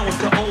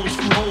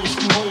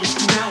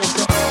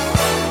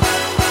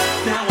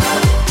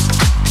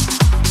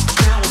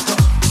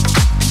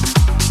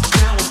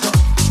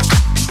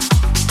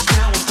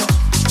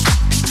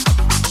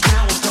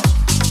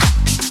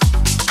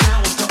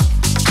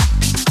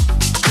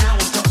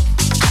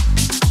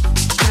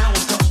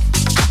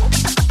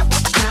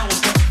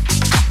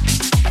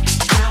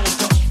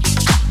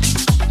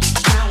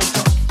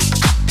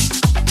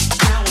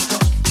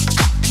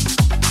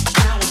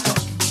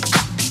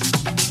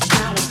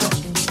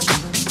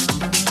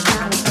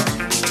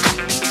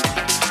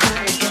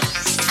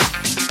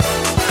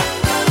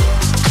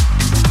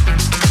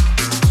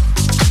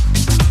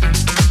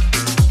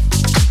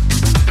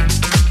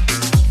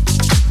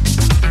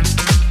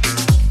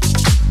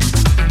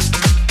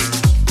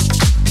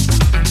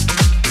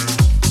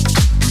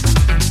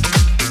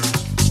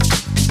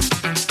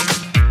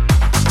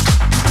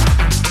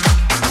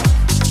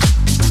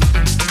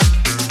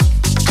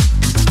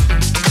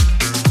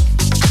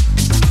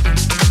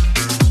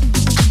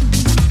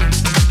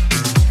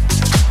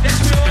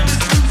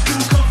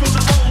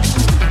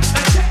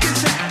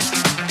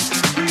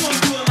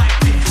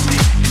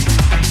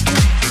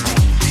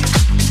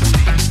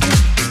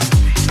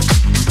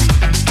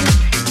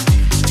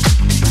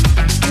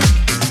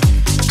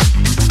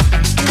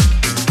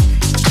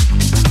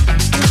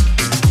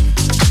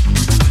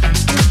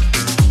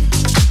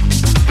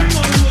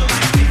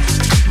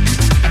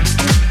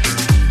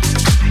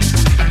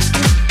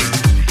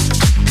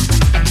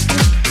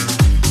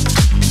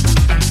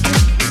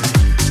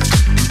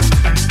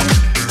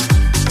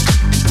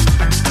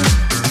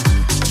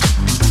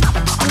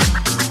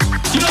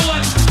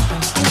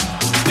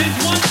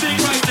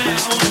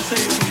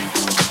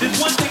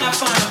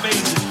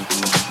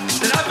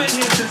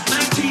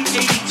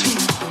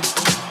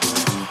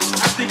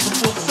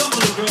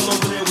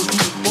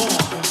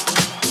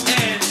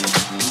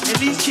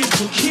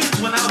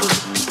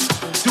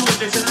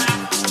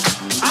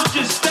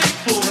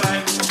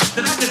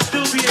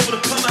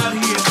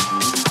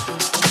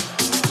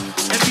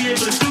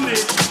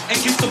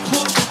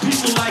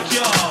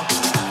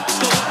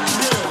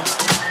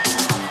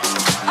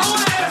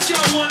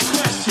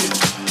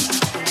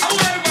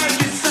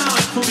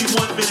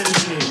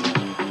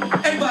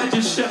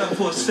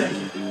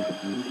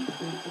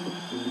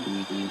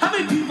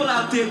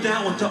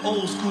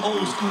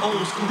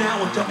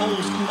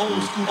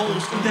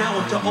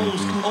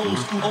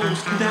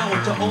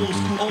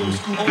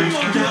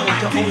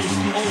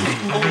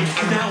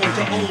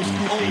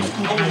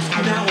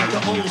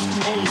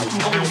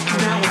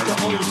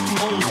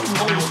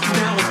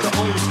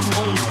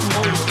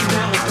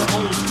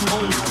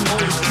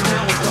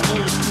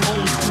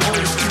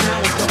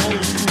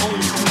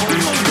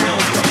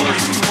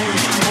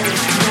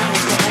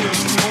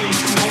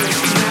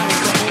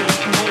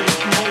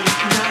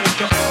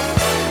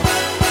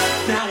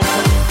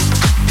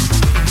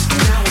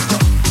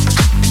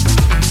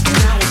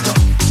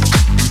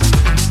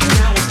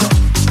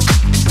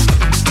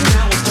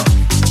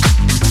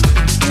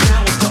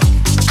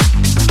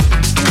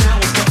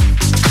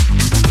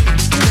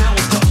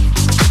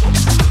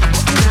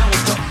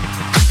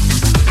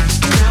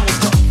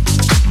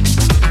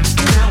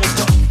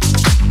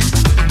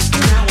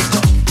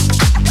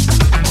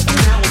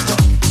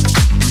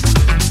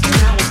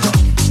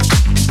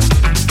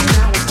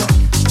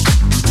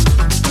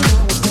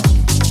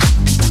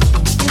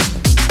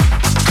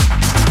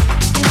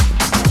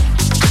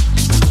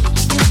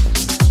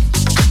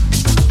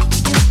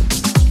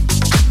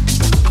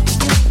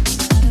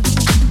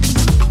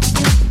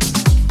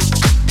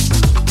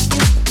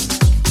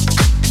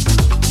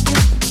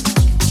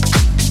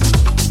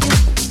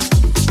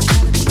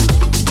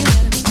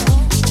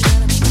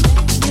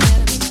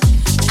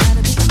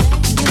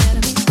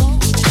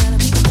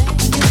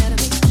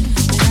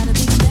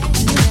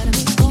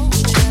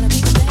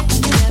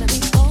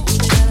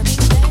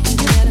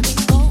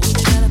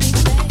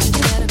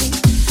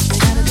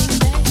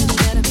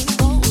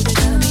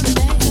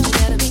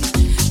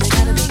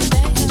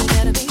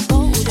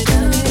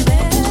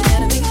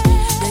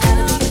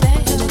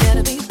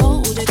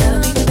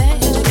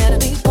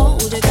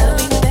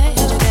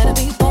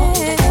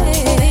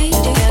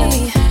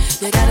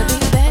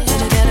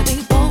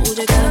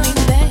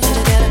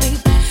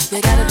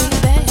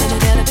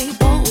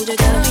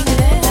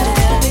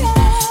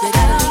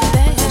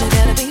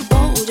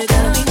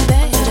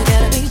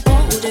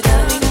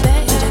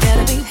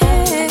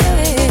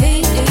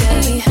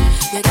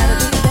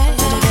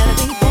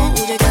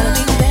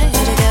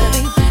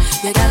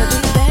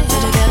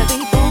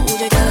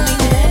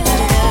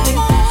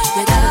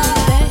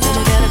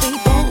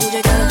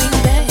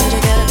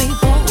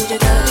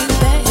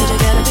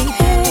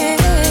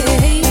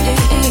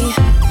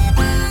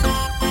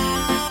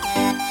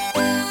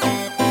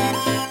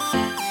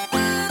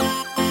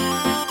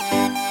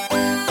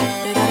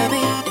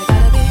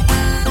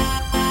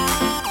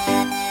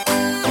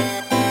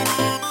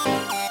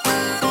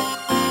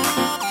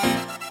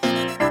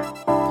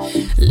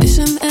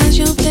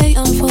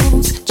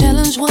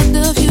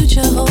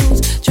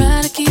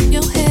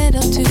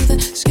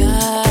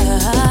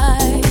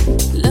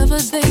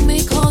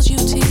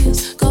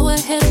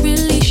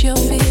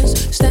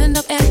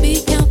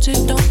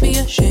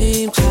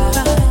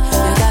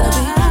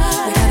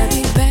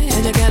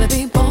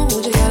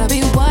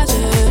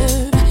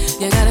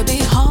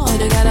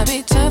You gotta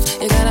be tough,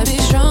 you gotta be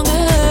stronger.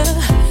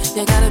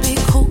 You gotta be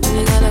cool,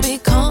 you gotta be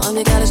calm,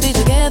 you gotta stay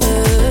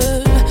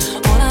together.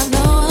 All I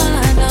know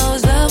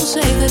is love will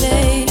save the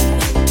day.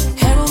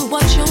 Herald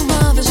what your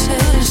mother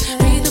says,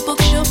 read the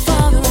books your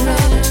father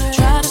read.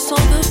 Try to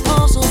solve the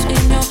puzzles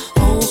in your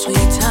own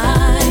sweet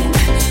time.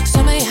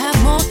 Some may have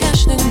more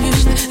cash than you,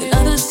 and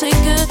others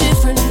take a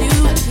different view.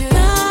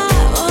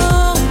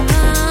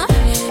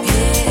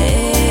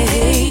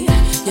 Hey,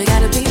 you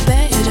gotta be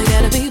bad, you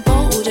gotta be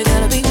bold, you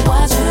gotta be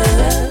wiser.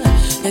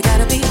 You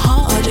gotta be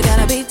hard, you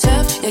gotta be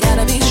tough, you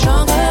gotta be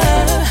stronger.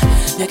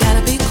 You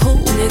gotta be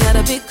cool, you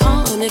gotta be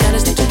calm, you gotta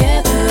stick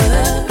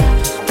together.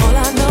 All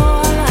I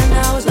know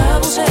is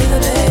love will save the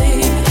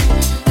day.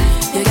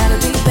 You gotta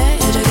be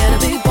bad, you gotta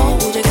be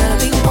bold, you gotta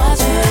be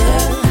wiser.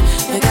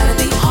 You gotta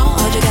be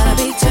hard, you gotta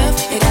be tough,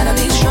 you gotta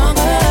be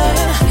stronger.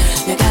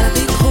 You gotta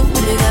be cool,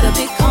 you gotta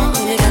be calm,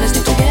 you gotta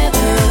stick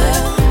together.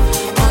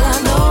 All I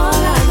know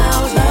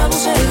is love will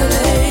save the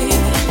day.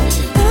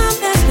 I'm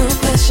asking no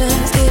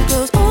questions, it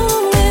goes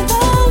on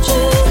without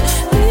you,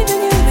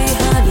 leaving you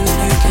behind if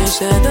you can't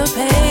set the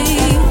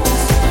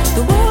pace.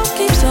 The world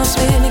keeps on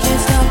spinning,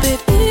 can't stop it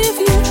if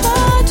you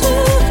try to.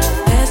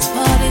 Best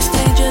part is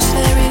they just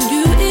staring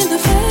you in the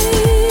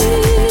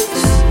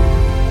face.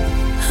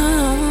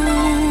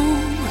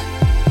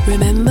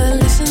 Remember,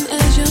 listen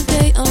as your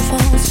day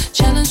unfolds.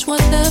 Challenge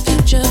what the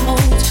future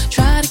holds.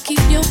 Try to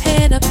keep your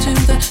head up to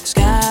the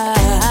sky.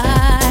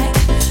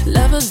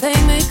 Lovers, they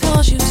may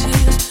cause you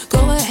tears. Go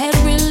ahead,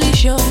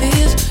 release your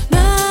fears.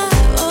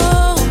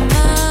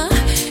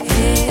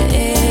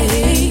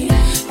 Hey.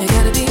 You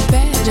gotta be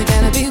bad, you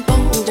gotta be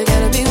bold, you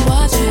gotta be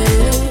wiser.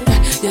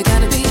 You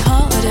gotta be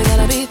hard, you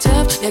gotta be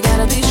tough, you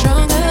gotta be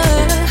stronger.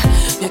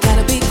 You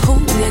gotta be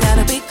cool, you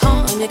gotta be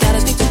calm, you gotta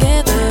stick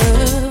together.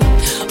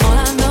 All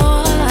I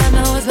know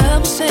is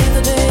love will save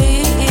the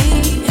day.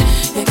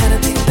 You gotta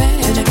be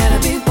bad, you gotta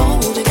be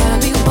bold, you gotta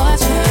be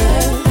wiser.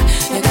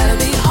 You gotta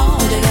be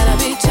hard, you gotta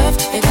be tough,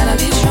 you gotta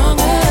be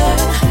stronger.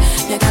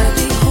 You gotta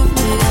be cool,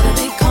 you gotta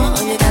be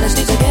calm, you gotta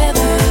stick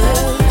together.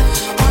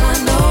 All I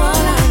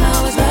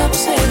know is love will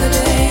save the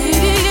day.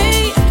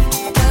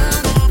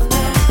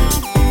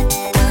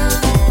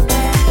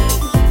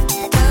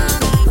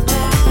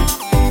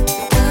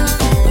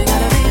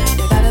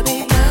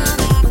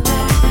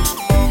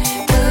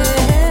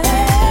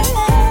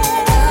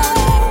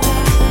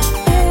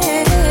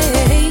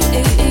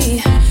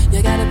 You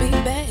gotta be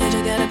bad,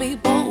 you gotta be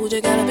bold,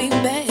 you gotta be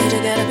bad, you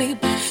gotta be.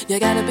 You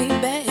gotta be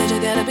bad, you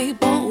gotta be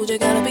bold, you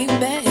gotta be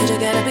bad, you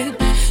gotta be.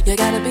 You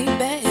gotta be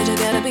bad, you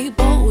gotta be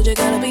bold, you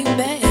gotta be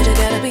bad, you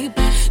gotta be.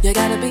 You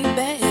gotta be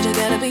bad, you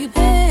gotta be.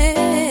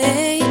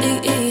 Hey,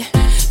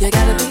 you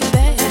gotta be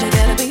bad, you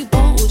gotta be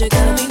bold, you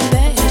gotta be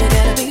bad, you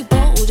gotta be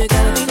bold, you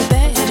gotta be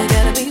bad, you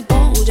gotta be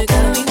bold, you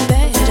gotta be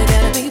bad, you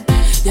gotta be.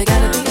 You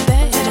gotta be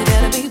bad, you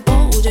gotta be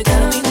bold, you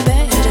gotta be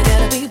bad, you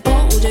gotta be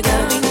bold, you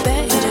gotta be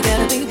bad, you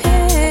gotta be.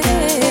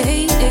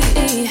 Hey,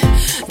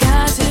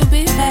 got to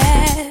be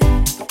bad,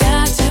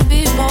 got to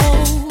be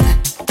bold,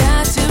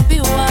 got to be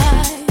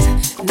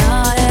wise,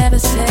 not ever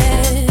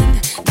said.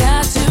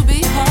 Got to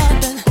be hard,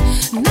 but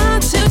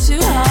not too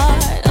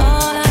hard.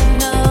 All I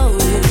know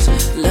is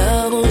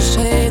love will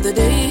save the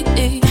day.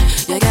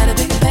 You gotta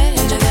be bad,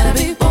 you gotta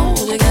be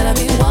bold, you gotta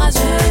be wiser.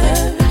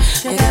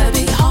 You gotta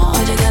be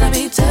hard, you gotta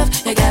be tough,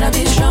 you gotta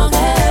be stronger.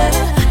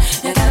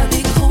 You gotta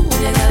be cool,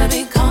 you gotta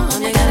be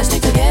calm, you gotta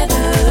stick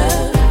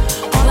together.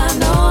 All I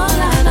know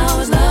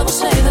is love will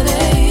save the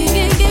day.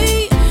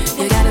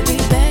 You gotta be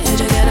bad,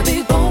 you gotta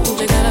be bold,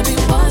 you gotta be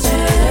wiser.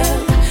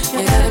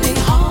 You gotta be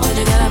hard,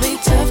 you gotta be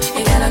tough,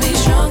 you gotta be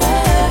stronger.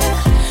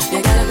 You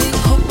gotta be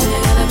cool, you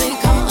gotta be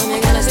calm, you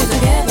gotta stick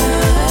together.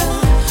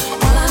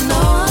 All I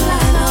know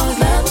is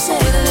love will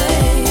save the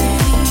day.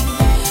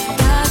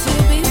 Got to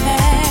be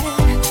bad,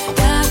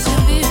 got to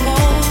be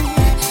bold,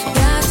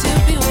 got to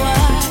be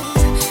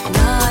wise,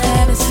 not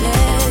ever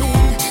said.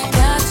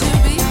 Got to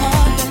be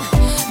hard, but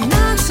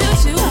not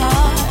too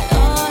hard.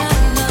 All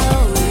I know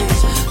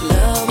is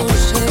love will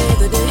save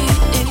the day.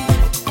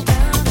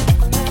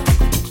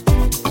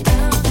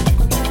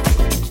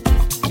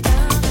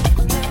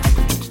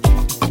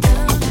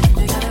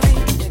 You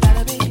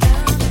gotta be.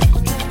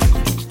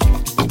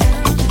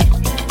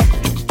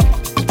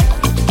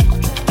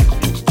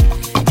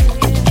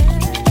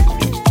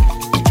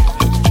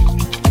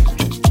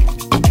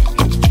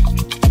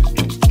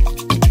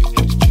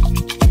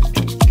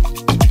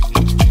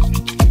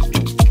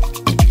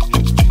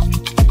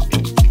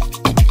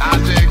 I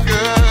said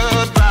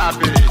goodbye,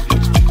 baby.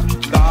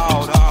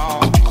 Lord,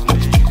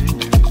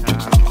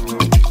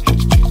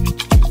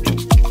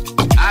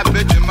 I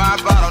bet you my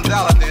bottom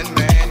dollar then,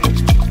 man.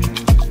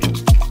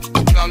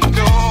 Some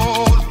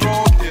gold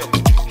broke hill.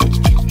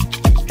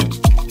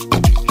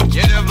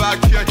 You never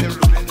catch him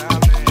looking now,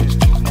 man.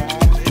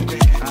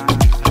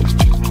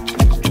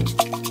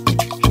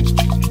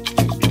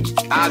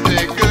 I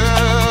said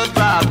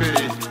goodbye,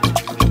 baby.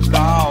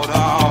 Lord,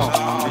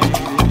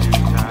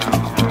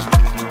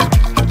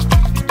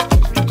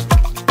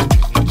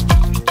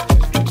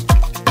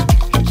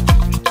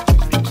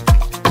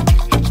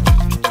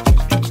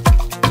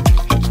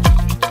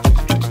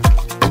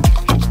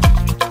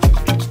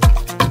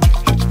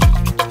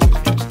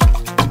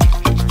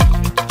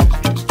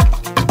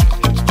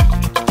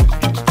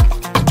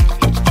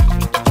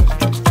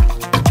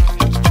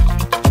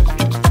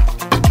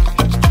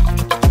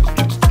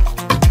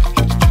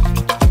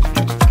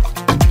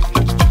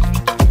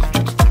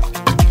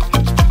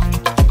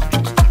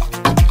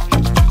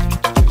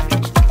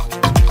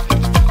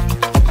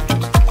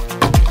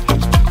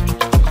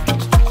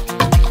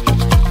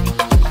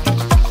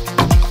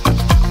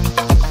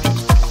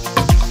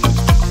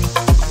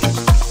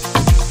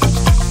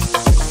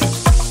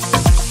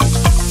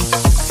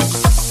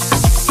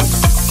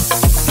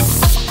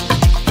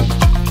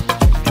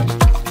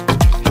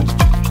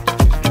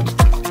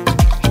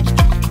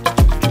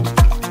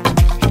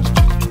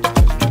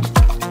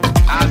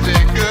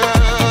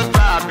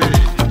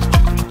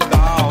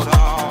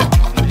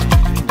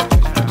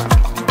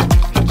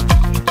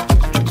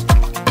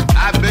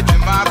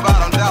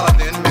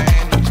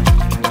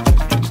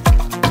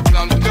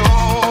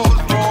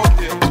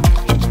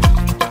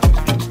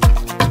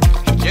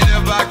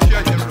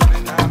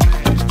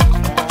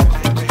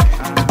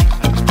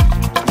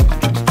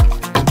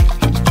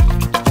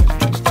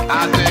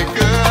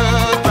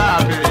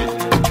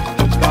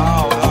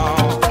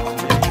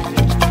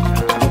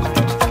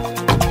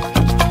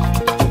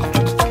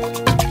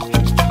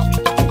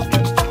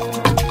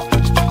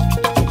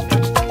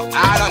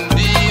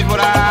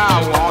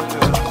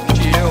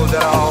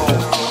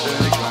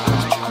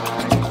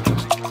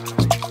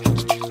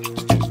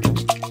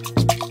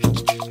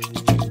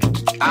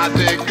 I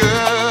take good